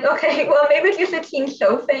 So I'm like, okay, well maybe it's just a teen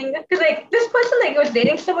show thing. Because like this person like was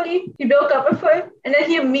dating somebody, he broke up with her, and then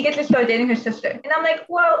he immediately started dating her sister. And I'm like,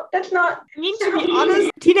 well, that's not. I mean, to be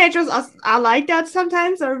honest, teenagers are like that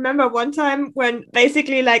sometimes. I remember one time when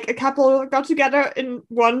basically like a couple got together in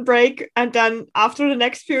one break and then after the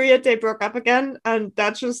next period they broke up again. And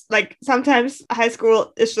that's just like sometimes high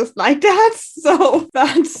school is just like that. So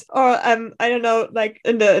that's, or I don't know, like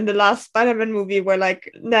in the last Spider-Man movie where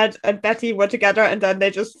like Ned and Betty were together and then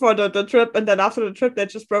they just for the trip and then after the trip they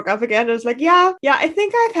just broke up again. And it's like, yeah, I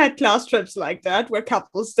think I've had class trips like that where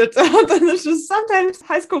couples did that. And it's just sometimes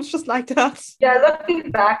high school's just like that. Yeah,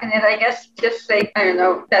 looking back on it, I guess just like, I don't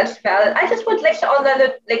know, that's valid. I just would like to, on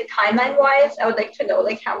the like timeline wise, I would like to know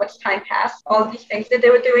like how much time passed, all these things that they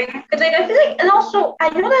were doing. Because like I feel like, and also I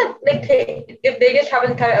know that like if they just have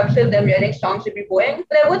an entire episode of them writing songs, it'd be boring.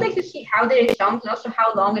 But I would like to see how they write songs and also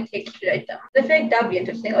how long it takes to write them. I feel like that'd be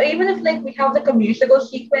interesting. Or even if like we have like a musical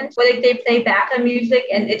sequence where like they play background music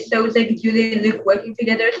and it shows like Julie and Luke working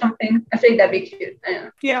together or something. I feel like that'd be cute. I don't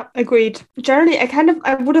know. Yeah, agreed. Generally,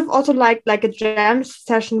 I would have also liked like a jam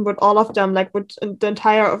session with all of them, like with the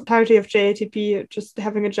entirety of JATP, just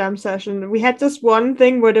having a jam session. We had this one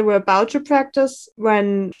thing where they were about to practice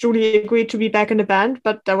when Julie agreed to be back in the band,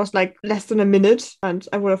 but that was like less than a minute, and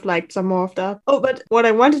I would have liked some more of that. Oh, but what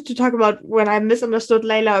I wanted to talk about when I misunderstood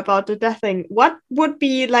Laila about the death thing, what would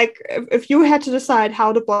be like if you had to decide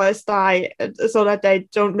how the boys die so that they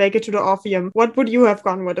don't make it to the Orpheum, what would you have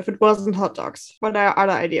gone with if it wasn't hot dogs? What are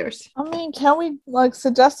other ideas? I mean, can we like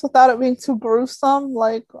suggest without it being too gruesome?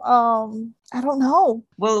 Like, I don't know.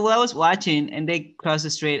 Well, while I was watching and they crossed the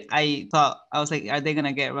street, I was like, are they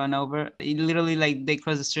gonna get run over? It literally, like, they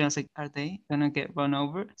crossed the street. I was like, are they gonna get run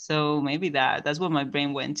over? So maybe that's what my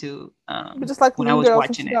brain went to. But just like when Mean I was Girls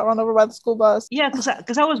watching when she it. got run over by the school bus. Yeah,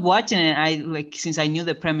 because I was watching it. I like, since I knew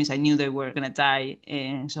the premise, I knew they were gonna die,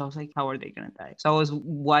 and so I was like, how are they gonna die? So I was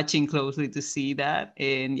watching closely to see that,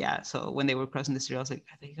 and yeah. So when they were crossing the street, I was like,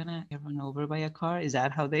 are they gonna get run over by a car? Is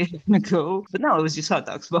that how they're gonna go? But no, it was just hot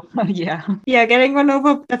dogs. But yeah. Yeah, getting run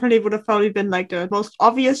over definitely would have probably been like the most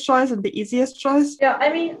obvious choice and the easiest choice. Yeah,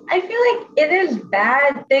 I mean, I feel like it is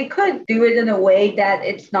bad. They could do it in a way that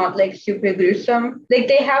it's not like super gruesome. Like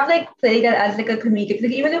they have like played that as like a comedic.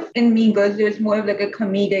 Like even if in Mean Girls there was more of like a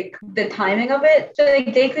comedic the timing of it. So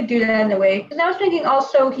like they could do that in a way. Because I was thinking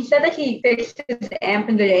also he said that he fixed his amp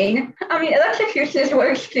in the rain. I mean electrocutions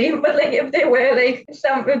were extreme, but like if they were like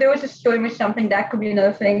if there was a storm or something, that could be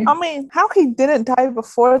another thing. I mean, how he didn't die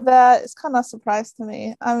before that is kind of a surprise to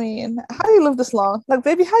me. I mean, how do you live this long? Like,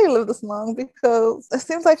 baby, how you live this long? Because it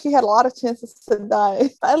seems like he had a lot of chances to die.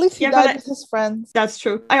 At least he died with his friends. That's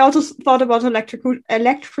true. I also thought about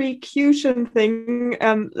electrocution thing.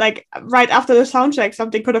 Like right after the sound check,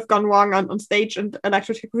 something could have gone wrong on stage and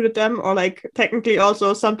electrocuted them, or like technically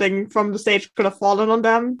also something from the stage could have fallen on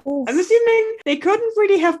them. Oof. I'm assuming they couldn't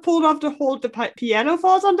really have pulled off the piano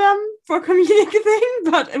falls on them for a comedic thing,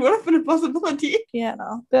 but it would have been a possibility. Yeah,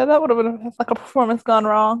 no. Yeah, that would have been like a performance gone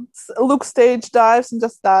wrong. Luke stage dives and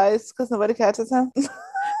just dies because nobody catches him.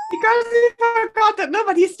 Because he forgot that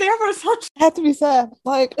nobody's there for such. Had to be sad.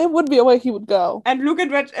 Like it would be a way he would go. And look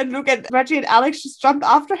at Reggie and Alex just jumped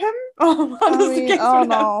after him. Oh,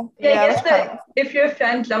 no. Yeah, I guess that if your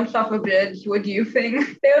friend jumps off a bridge, what do you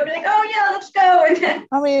think? They would be like, "Oh yeah, let's go." And then...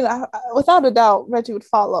 I mean, without a doubt, Reggie would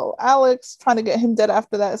follow. Alex trying to get him dead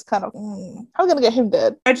after that is kind of how are we gonna get him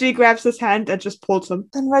dead? Reggie grabs his hand and just pulls him.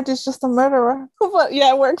 Then Reggie's just a murderer. But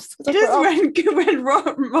yeah, it works. It just went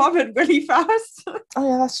morbid really fast. Oh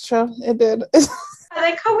yeah, that's true. It did. I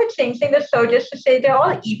like how we're changing the show just to say they're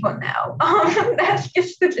all evil now. That's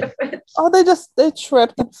just the difference. Oh, they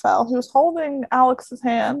tripped and fell. He was holding Alex's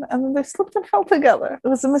hand and then they slipped and fell together. It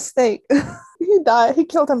was a mistake. He died. He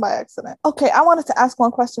killed him by accident. Okay, I wanted to ask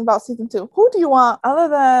one question about season 2. Who do you want, other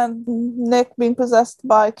than Nick being possessed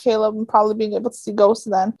by Caleb and probably being able to see ghosts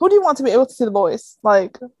then, who do you want to be able to see the boys?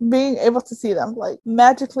 Like, being able to see them, like,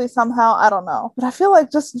 magically somehow, I don't know. But I feel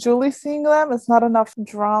like just Julie seeing them is not enough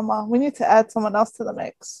drama. We need to add someone else to the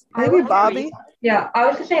mix. Maybe Bobby? Yeah, I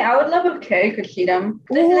was gonna say, I would love if Carrie could see them.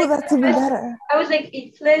 Ooh, that's even better. I was like,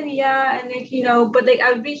 Flynn, yeah, and like, but like,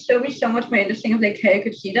 I would be so much more interesting if like Carrie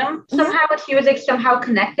could see them. Somehow, if he was like somehow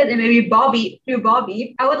connected, and maybe through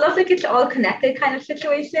Bobby, I would love like it's all connected kind of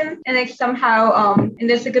situation, and like somehow, and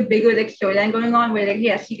there's like a bigger like storyline going on where like,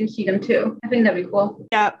 yes, he can see them too. I think that'd be cool.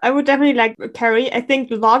 Yeah, I would definitely like Carrie. I think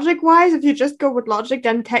logic-wise, if you just go with logic,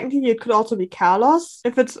 then technically it could also be Carlos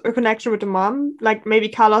if it's a connection with the mom. Like maybe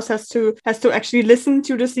Carlos has to actually listen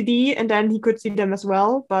to the CD and then he could see them as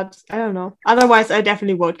well, but I don't know. Otherwise, I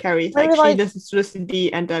definitely vote Carrie. Like she listens to the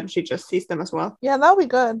CD and then she just sees them as well. Yeah, that would be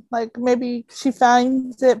good. Like maybe she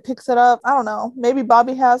finds it, picks it up. I don't know. Maybe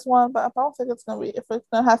Bobby has one, but I don't think it's gonna be. If it's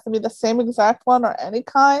gonna have to be the same exact one or any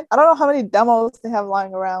kind. I don't know how many demos they have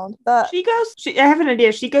lying around. I have an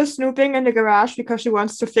idea. She goes snooping in the garage because she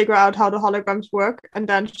wants to figure out how the holograms work, and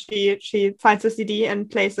then she finds the CD and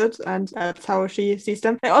plays it, and that's how she sees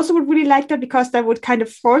them. I also would really like that because that would kind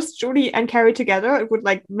of force Julie and Carrie together. It would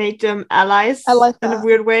like make them allies. I like that. In a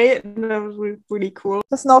weird way. And that was really cool.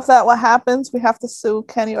 Just know if that what happens, we have to sue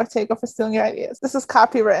Kenny Ortega for stealing your ideas. This is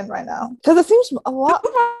copywritten right now. Because it seems a lot.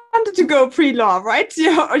 You wanted to go pre-law, right?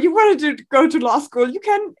 Yeah, or you wanted to go to law school. You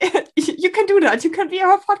can do that. You can be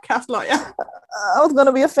our podcast lawyer. I was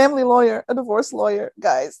gonna be a family lawyer, a divorce lawyer,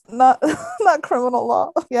 guys. Not criminal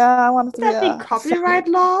law. Yeah, I wanted to be copyright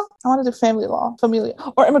law. I wanted to do family law, familia,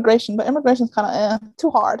 or immigration, but immigration's kind of too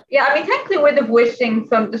hard. Yeah, I mean technically we're divorcing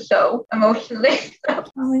from the show emotionally. I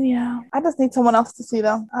mean, yeah. I just need someone else to see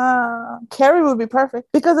them. Carrie would be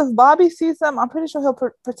perfect because if Bobby sees them, I'm pretty sure he'll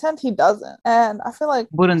pretend he doesn't, and I feel like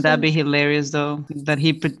wouldn't that be hilarious though? That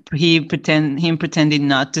him pretending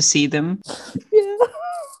not to see them. Yeah.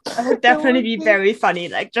 That would definitely be very funny.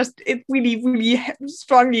 Like, just it really, really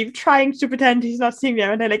strongly trying to pretend he's not seeing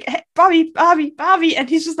them, and they're like, "Hey, Bobby," and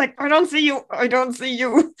he's just like, "I don't see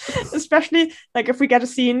you." Especially like if we get a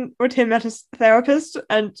scene with him at his therapist,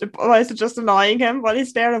 and boys are just annoying him while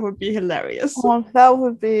he's there, that would be hilarious. Oh, that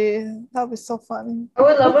would be so funny. I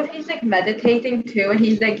would love if he's like meditating too, and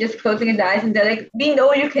he's like just closing his eyes, and they're like, "We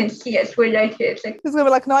know you can see us. We're right here." It's like he's gonna be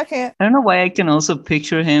like, "No, I can't." I don't know why I can also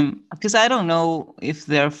picture him because I don't know if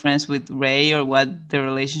they're friends with Ray or what their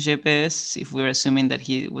relationship is, if we're assuming that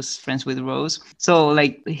he was friends with Rose. So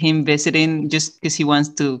like him visiting just because he wants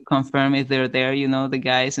to confirm if they're there, the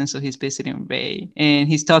guys, and so he's visiting Ray and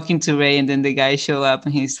he's talking to Ray, and then the guys show up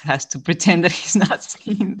and he has to pretend that he's not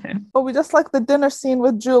seeing them. Oh, we just like the dinner scene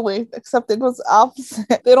with Julie, except it goes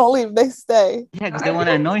opposite. They don't leave, they stay. Yeah, because they want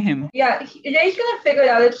to annoy him. Yeah, Ray's gonna figure it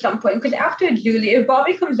out at some point, because after Julie, if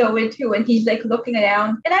Bobby comes over too and he's like looking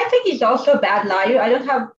around, and I think he's also a bad liar. I don't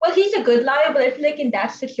have have, well, he's a good liar, but I feel like in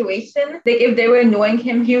that situation, like if they were annoying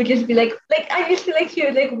him, he would just be like I just feel like he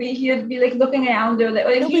would be like looking around, or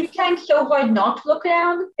like he's trying so hard not to look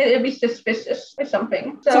around, it'd be suspicious or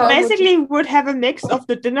something. So basically, we would have a mix of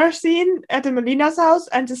the dinner scene at the Molina's house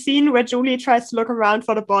and the scene where Julie tries to look around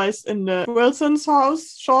for the boys in the Wilson's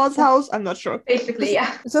house, Shaw's house. I'm not sure. Basically,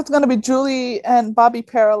 yeah. So it's going to be Julie and Bobby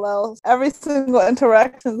parallels. Every single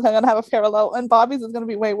interaction is going to have a parallel, and Bobby's is going to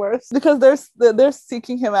be way worse because they're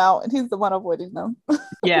seeking him out, and he's the one avoiding them.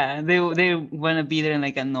 Yeah, they want to be there and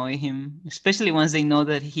like annoy him, especially once they know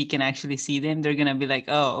that he can actually see them. They're gonna be like,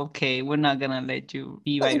 "Oh, okay, we're not gonna let you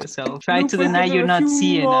be by yourself. Try to deny you're not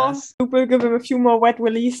seeing us." We'll give him a few more wet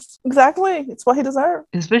willies. Exactly, it's what he deserves.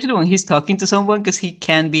 Especially when he's talking to someone, because he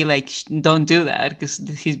can be like, "Don't do that," because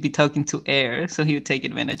he'd be talking to air, so he would take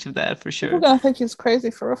advantage of that for sure. We're gonna think he's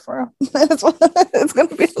crazy for real. It's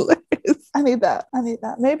gonna be hilarious. I need that.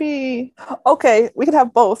 Maybe okay, we could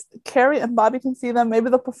have both. Carrie and Bobby can see them. Maybe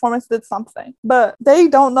the performance did something, but they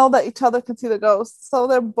don't know that each other can see the ghosts, so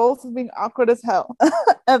they're both being awkward as hell.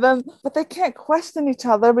 But they can't question each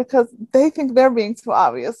other because they think they're being too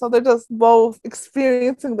obvious. So they're just both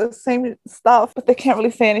experiencing the same stuff, but they can't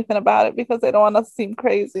really say anything about it because they don't want to seem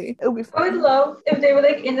crazy. It would be fun. I would love if they were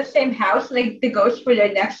like in the same house, like the ghosts were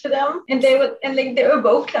right next to them, and they were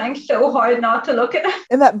both trying so hard not to look at them.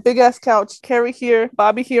 In that big ass couch, Carrie here,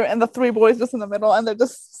 Bobby here, and the three boys just in the middle, and they're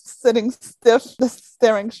just sitting stiff, just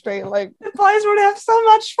staring straight. Like the boys would have so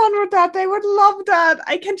much fun with that. They would love that.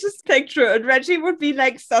 I can just picture it. Reggie would be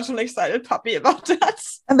like such an excited puppy about that.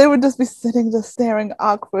 And they would just be sitting, just staring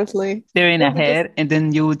awkwardly. Staring ahead, and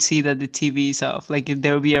then you would see that the TV is off. Like if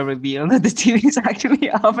there would be a reveal that the TV is actually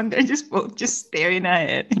off, and they're just both just staring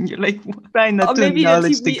ahead, and you're like trying not to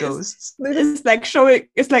acknowledge the ghosts. It's like showing.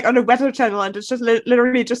 It's like on a weather channel, and it's just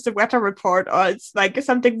literally just a weather report, or it's like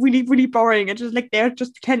something really, really boring, and just like they're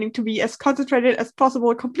just pretending to be as concentrated as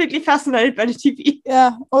possible, completely fascinated by the TV.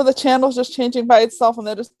 Yeah, or the channel's just changing by itself, and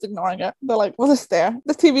they're just ignoring it. They're like, "We'll just stare.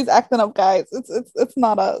 The TV's acting up, guys. It's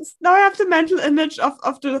not us." Now I have the mental image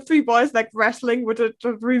of the three boys like wrestling with the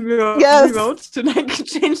remote to like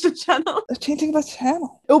change the channel. They're changing the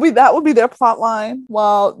channel. That would be their plot line,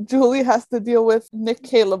 while Julie has to deal with Nick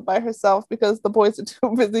Caleb by herself because the boys are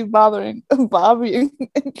too busy bothering Bobby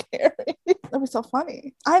and Carrie. That'd be so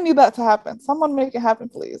funny. I need that to happen. Someone make it happen,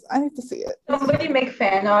 please. I need to see it. Somebody make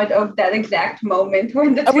fan art of that exact moment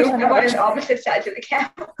when the two are on opposite sides of the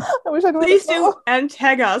camera. I wish I could. Please do, and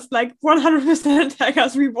tag us, like 100% tag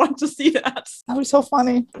us. We want to see that. That'd be so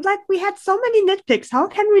funny. Like we had so many nitpicks. How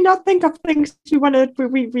can we not think of things we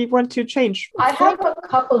want to change? I have a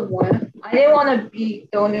couple more. I didn't want to be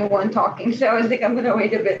the only one talking, so I was like, I'm gonna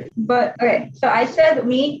wait a bit. But okay, so I said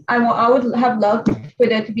I would have loved for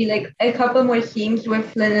there to be like a couple more scenes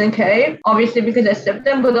with Flynn and Carrie, obviously because I sipped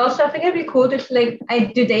them, but also I think it'd be cool to like,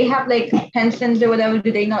 do they have like pensions or whatever?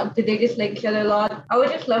 Do they not? Do they just like each other a lot? I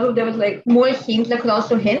would just love if there was like more scenes that could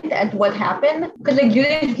also hint at what happened, because like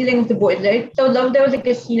Julia's dealing with the boys, right? So I would love if there was like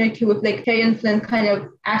a scene or two with like Carrie and Flynn kind of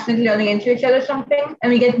accidentally running into each other or something,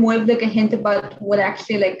 and we get more of like a hint about what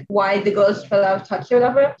actually like why the girls fell out of touch or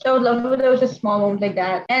whatever. So I would love if there was a small moment like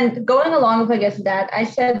that. And going along with, I guess, that, I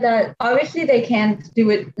said that obviously they can't do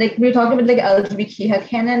it, like we were talking about like LGBT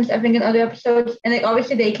headcanons, I think, in other episodes, and like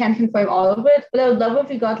obviously they can't confirm all of it, but I would love if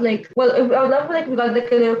we got like, I would love if like we got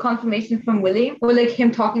like a little confirmation from Willie, or like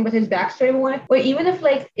him talking about his backstory more, or even if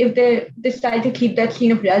they decide to keep that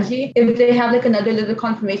scene of Reggie, if they have like another little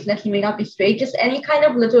confirmation that he may not be straight, just any kind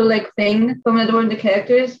of little like thing from another one of the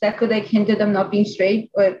characters that could like hint at them not being straight,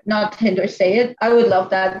 or not hint or say it. I would love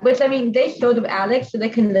that. But I mean, they showed of Alex, so they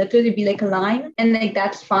can literally be like a line, and like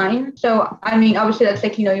that's fine. So I mean, obviously that's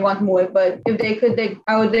like, you want more, but if they could,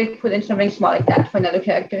 I would like put in something small like that for another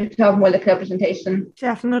character to have more like representation.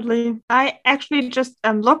 Definitely. I actually just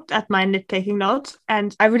looked at my nitpicking notes,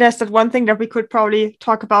 and I realized that one thing that we could probably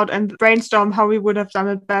talk about and brainstorm how we would have done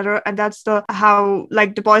it better, and that's how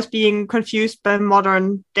like the boys being confused by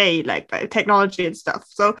modern day, like by technology and stuff.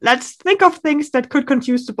 So let's think of things that could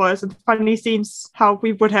confuse the boys and funny scenes, how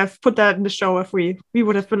we would have put that in the show if we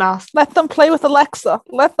would have been asked. Let them play with Alexa.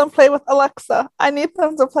 I need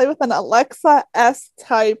them to play with an Alexa-esque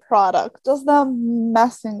type product. Just them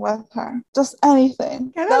messing with her. Just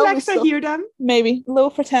anything. Can Alexa hear them? Maybe. A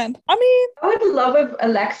little pretend. I mean, I would love if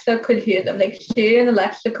Alexa could hear them. Like Siri and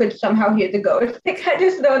Alexa could somehow hear the ghost. Like I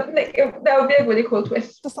just don't think that would be a really cool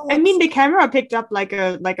twist. I mean, the camera picked up like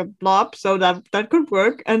a blob, so that could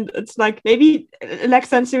work. And it's like maybe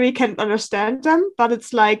Alexa and Siri can understand them, but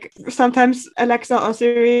it's like sometimes Alexa or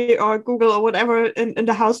Siri or Google or whatever in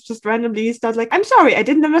the house just randomly starts like, I'm sorry, I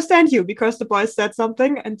didn't understand you, because the boys said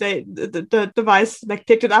something and the device like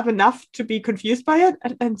picked it up enough to be confused by it.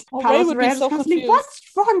 And Ray would be so constantly, confused. what's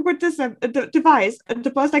wrong with this device? And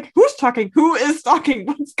the boy's like, who's talking? Who is talking?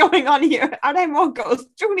 What's going on here? Are there more ghosts?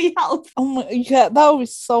 Julie, help! Oh my, yeah, that would be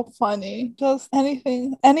so funny. Just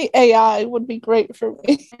anything, any AI would be great for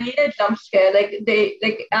me. I need a jump scare.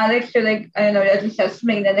 Like Alex or like, I don't know, Reggie says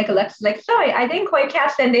something, and then like Alexa's like, sorry, I didn't quite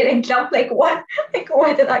catch that. And they like jump like, what? Like,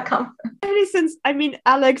 where did that come from? Especially since, I mean,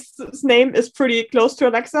 Alex's name is pretty close to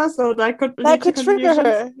Alexa, so that could Trigger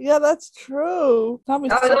her. Yeah, that's true. That'd be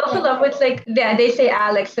I would so also funny. love it's like, yeah, they say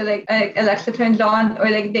Alex, so like Alexa turns on, or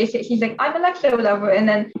like they say, she's like, I'm Alexa or whatever, and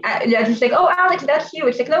then Reggie's like, oh, Alex, that's you.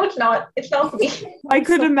 It's like, no, it's not. It's not me. I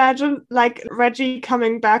could imagine like Reggie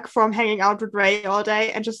coming back from hanging out with Ray all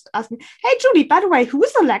day and just asking, hey, Julie, by the way, who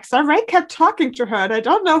is Alexa? Ray kept talking to her and I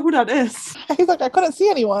don't know who that is. He's like, I couldn't see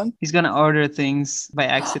anyone. He's gonna order things by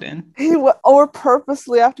accident. Or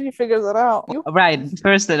purposely after he figures it out. Right.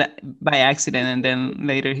 First by accident, and then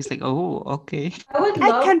later he's like, oh, okay.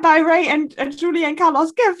 I can buy Ray and Julie and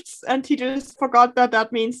Carlos gifts. And he just forgot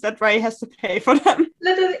that means that Ray has to pay for them.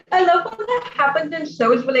 Literally, I love when that happens in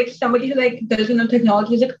shows where like somebody who like doesn't know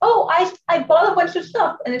technology is like, oh, I bought a bunch of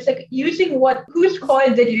stuff, and it's like, using what? Whose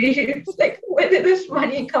card did you use? Like, where did this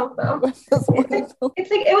money come from? It's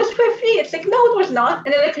like, it was for free. It's like, no, it was not.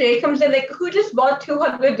 And then like Ray comes in like, who just bought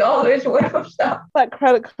 $200 worth of stuff? That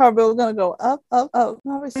credit card bill is gonna go up.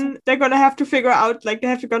 And they're gonna have to figure out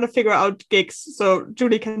figure out gigs so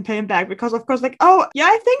Julie can pay him back, because of course, like, oh yeah,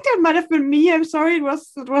 I think that might have been me. I'm sorry, it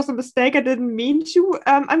was a mistake. I didn't mean to.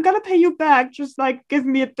 I'm gonna pay you back. Just like give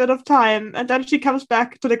me a bit of time. And then she comes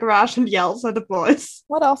back to the garage and yells at the boys.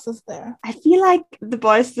 What else is there? I feel like the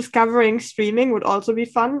boys discovering streaming would also be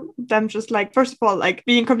fun. Them just like, first of all, like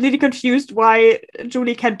being completely confused why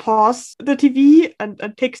Julie can pause the TV and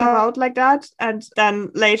pick them out like that. And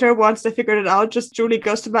then later, once they figured it out, just Julie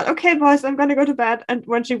goes to bed. Okay, boys, I'm gonna go to bed. And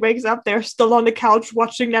when she wakes up, they're still on the couch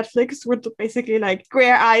watching Netflix with basically like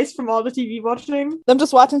square eyes from all the TV watching. Them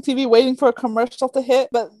just watching TV, waiting for a commercial to hit,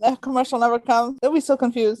 but that commercial never comes. They'll be so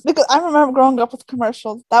confused. Because I remember growing up with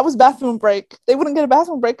commercials. That was bathroom break. They wouldn't get a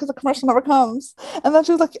bathroom break because the commercial never comes. And then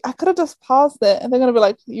she was like, I could have just paused it. And they're gonna be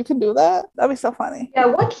like, you can do that? That'd be so funny. Yeah,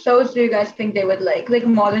 what shows do you guys think they would like? Like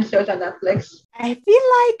modern shows on Netflix? I feel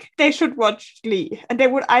like they should watch Glee, and they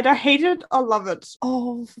would either hate it or love it.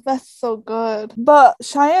 Oh, that's so good. But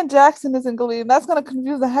Cheyenne Jackson is in Glee, and that's gonna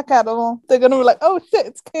confuse the heck out of them. They're gonna be like, "Oh shit,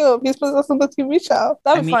 it's Caleb. He's possessing the TV show."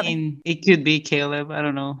 That'd be funny. It could be Caleb. I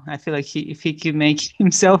don't know. I feel like if he could make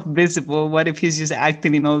himself visible, what if he's just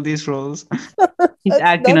acting in all these roles? He's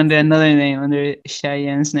acting under another name, under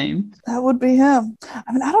Cheyenne's name. That would be him.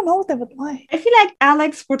 I mean, I don't know what they would like. I feel like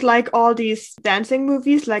Alex would like all these dancing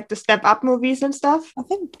movies, like the Step Up movies and stuff. I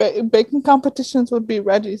think baking competitions would be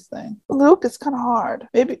Reggie's thing. Luke is kind of hard.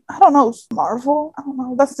 Maybe, I don't know, Marvel? I don't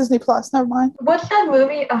know. That's Disney Plus. Never mind. What's that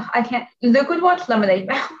movie? I can't. Luke would watch Lemonade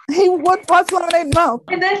Mouth. He would watch Lemonade Mouth.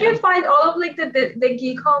 And then he would find all of like the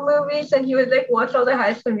Geek Hall movies, and he would like watch all the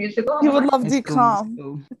High School Musical. He would love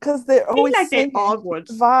DCOM because they're always like they all would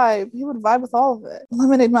vibe. He would vibe with all of it.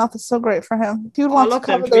 Lemonade Mouth is so great for him. He would all want of to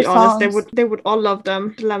them. cover To be their honest, songs. they would all love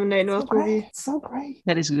them. The Lemonade Mouth movie. So great.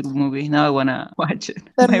 That is a good movie. Now I wanna watch it.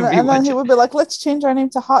 And then he would be like, let's change our name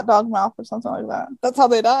to Hot Dog Mouth or something like that. That's how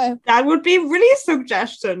they die. That would be really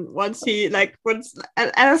suggestion once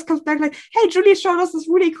Alice comes back like, hey, Julie showed us this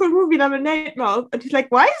really cool movie, Lemonade Mouth. And he's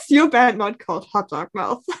like, why is your band not called Hot Dog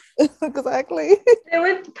Mouth? Exactly. They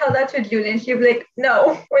would tell that to Julie, and she'd be like,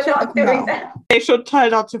 no, we're not doing that. They should tell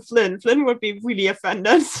that to Flynn. Flynn would be really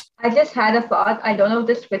offended. I just had a thought. I don't know if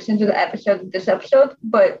this fits into this episode,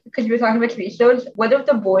 but because we were talking about TV shows, what if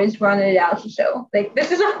the boys were on a reality show? Like,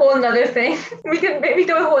 this is a whole nother thing. We can maybe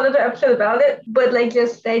do a whole other episode about it, but like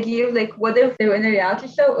just the idea of like, what if they were in a reality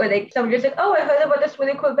show, or like somebody was like, oh, I heard about this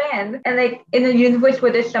really cool band, and like in a universe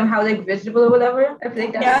where they're somehow like visible or whatever. I feel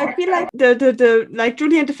like that's I feel like the like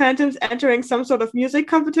Julie and the Phantoms entering some sort of music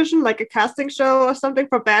competition, like a casting show or something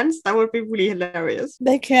for bands. That would be really hilarious.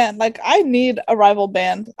 They can. Like, I need a rival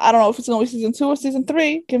band. I don't know if it's going to be season 2 or season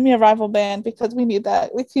 3. Give me a rival band because we need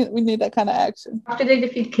that. We need that kind of action. After they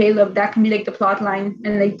defeat Caleb, that can be like the plot line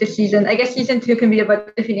and like the season. I guess season 2 can be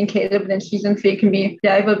about defeating Caleb, and then season 3 can be the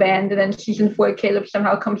rival band, and then season 4 Caleb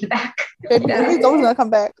somehow comes back. He's always gonna come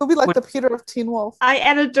back. He'll be like the Peter of Teen Wolf. I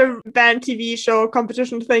added the band TV show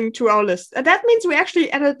competition thing to our list. And that means we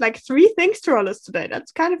actually added like 3 things to our list today.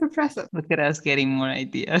 That's kind of impressive. Look at us getting more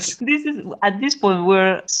ideas. At this point,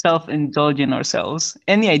 we're self-indulging ourselves.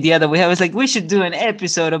 Any idea that we have is like, we should do an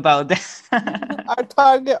episode about that. Our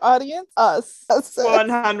target audience, us.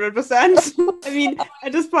 100%. I mean,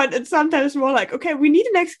 at this point, it's sometimes more like, okay, we need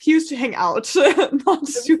an excuse to hang out, not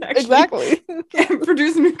to actually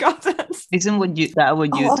produce new content. Isn't what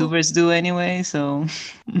YouTubers do anyway? So.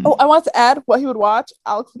 Oh, I want to add what he would watch.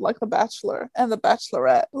 Alex would like The Bachelor and The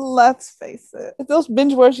Bachelorette. Let's face it. If those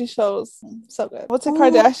binge-worthy shows, so good. What's the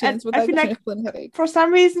Kardashians with that headache? For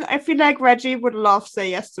some reason, I feel like Reggie would love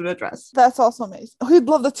Say Yes to the Dress. That's also amazing. He'd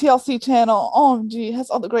love the TLC channel. OMG, has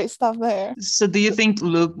all the great stuff there. So do you think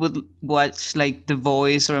Luke would watch like The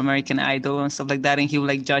Voice or American Idol and stuff like that, and he would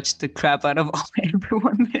like judge the crap out of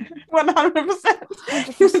everyone there?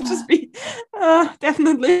 100%. He would just be,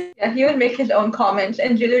 definitely. Yeah, he would make his own comments,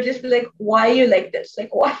 and Julia would just be like, why are you like this?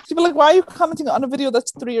 Like, why? She'd be like, why are you commenting on a video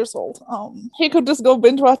that's 3 years old? He could just go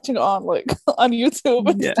binge watching on on YouTube.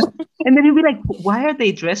 And then he'd be like, why are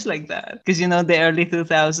they dressed like that? Because, the early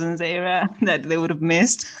 2000s era that they would have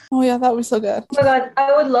missed. Oh, yeah, that would be so good. Oh my God,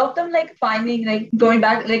 I would love them, going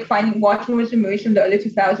back, watching with the movies from the early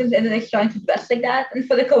 2000s and then, starting to dress like that. And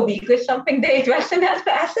for, a week or something, they dress in that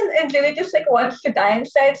fashion and Julie just, wants to die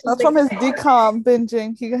inside. So that's from his decom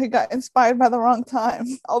binging. He got inspired by the wrong time.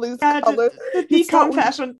 All these colors. The decom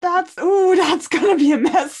fashion. That's gonna be a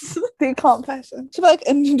mess. Decom fashion. She'd be like,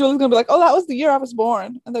 and Julie's gonna be like, oh, that was the year I was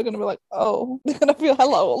born. And they're gonna be like, oh, they're gonna feel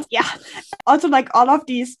hella old. Yeah. Also, all of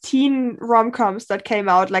these teen rom-coms that came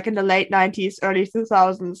out in the late 90s, early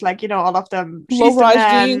 2000s, all of them, She's the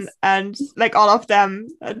Man, and all of them,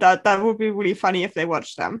 that would be really funny if they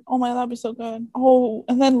watched them. Oh my, that'd be so good. Oh,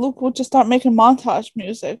 and then Luke would just start making montage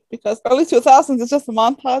music, because early 2000s is just a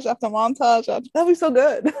montage after montage. That'd be so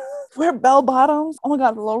good. Wear bell bottoms. Oh my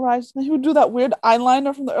God, low rise. And he would do that weird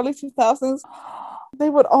eyeliner from the early 2000s. They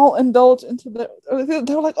would all indulge into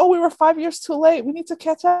they were like, oh, we were 5 years too late. We need to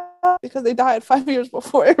catch up, because they died 5 years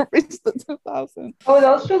before it reached the 2000s. I would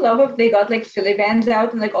also love if they got silly bands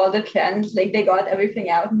out and all the trends, they got everything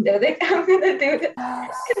out and they were like, I'm gonna do this.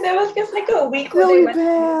 And there was just a week where they went.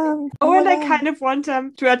 And I kind of want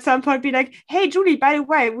them to at some point be like, hey, Julie, by the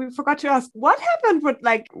way, we forgot to ask, what happened with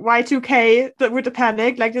Y2K with the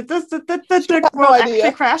panic? Did the world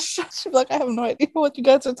actually crash? She'd be like, I have no idea what you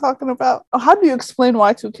guys are talking about. Oh, how do you explain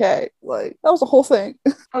Y2K? That was a whole thing.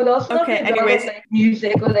 I would also love anyways,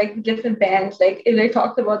 music or different bands. If they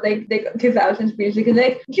talked about the 2000s music, and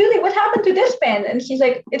Julie, what happened to this band? And she's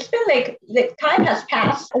like, it's been time has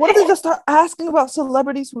passed. What if they just start asking about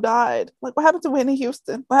celebrities who died? What happened to Whitney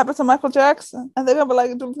Houston? What happened to Michael Jackson? And they're gonna be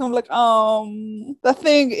the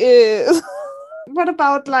thing is. What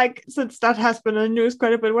about since that has been in the news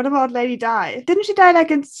quite a bit, what about Lady Di? Didn't she die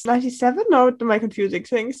in 97? Or am I confusing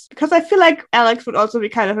things? Because I feel like Alex would also be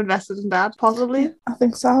kind of invested in that, possibly. I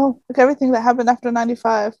think so. Everything that happened after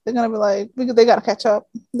 95, they're gonna be they gotta catch up.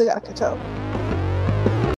 They gotta catch up.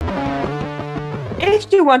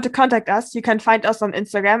 If you want to contact us, you can find us on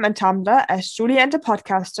Instagram and Tumblr as Julie and the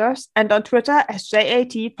Podcasters, and on Twitter as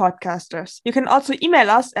JAT Podcasters. You can also email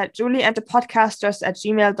us at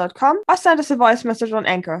julieandthepodcasters@gmail.com or send us a voice message on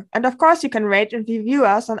Anchor. And of course, you can rate and review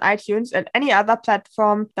us on iTunes and any other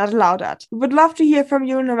platform that allow that. We would love to hear from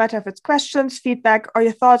you, no matter if it's questions, feedback, or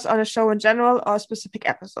your thoughts on a show in general or a specific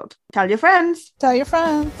episode. Tell your friends. Tell your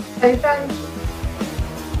friends. Tell your friends.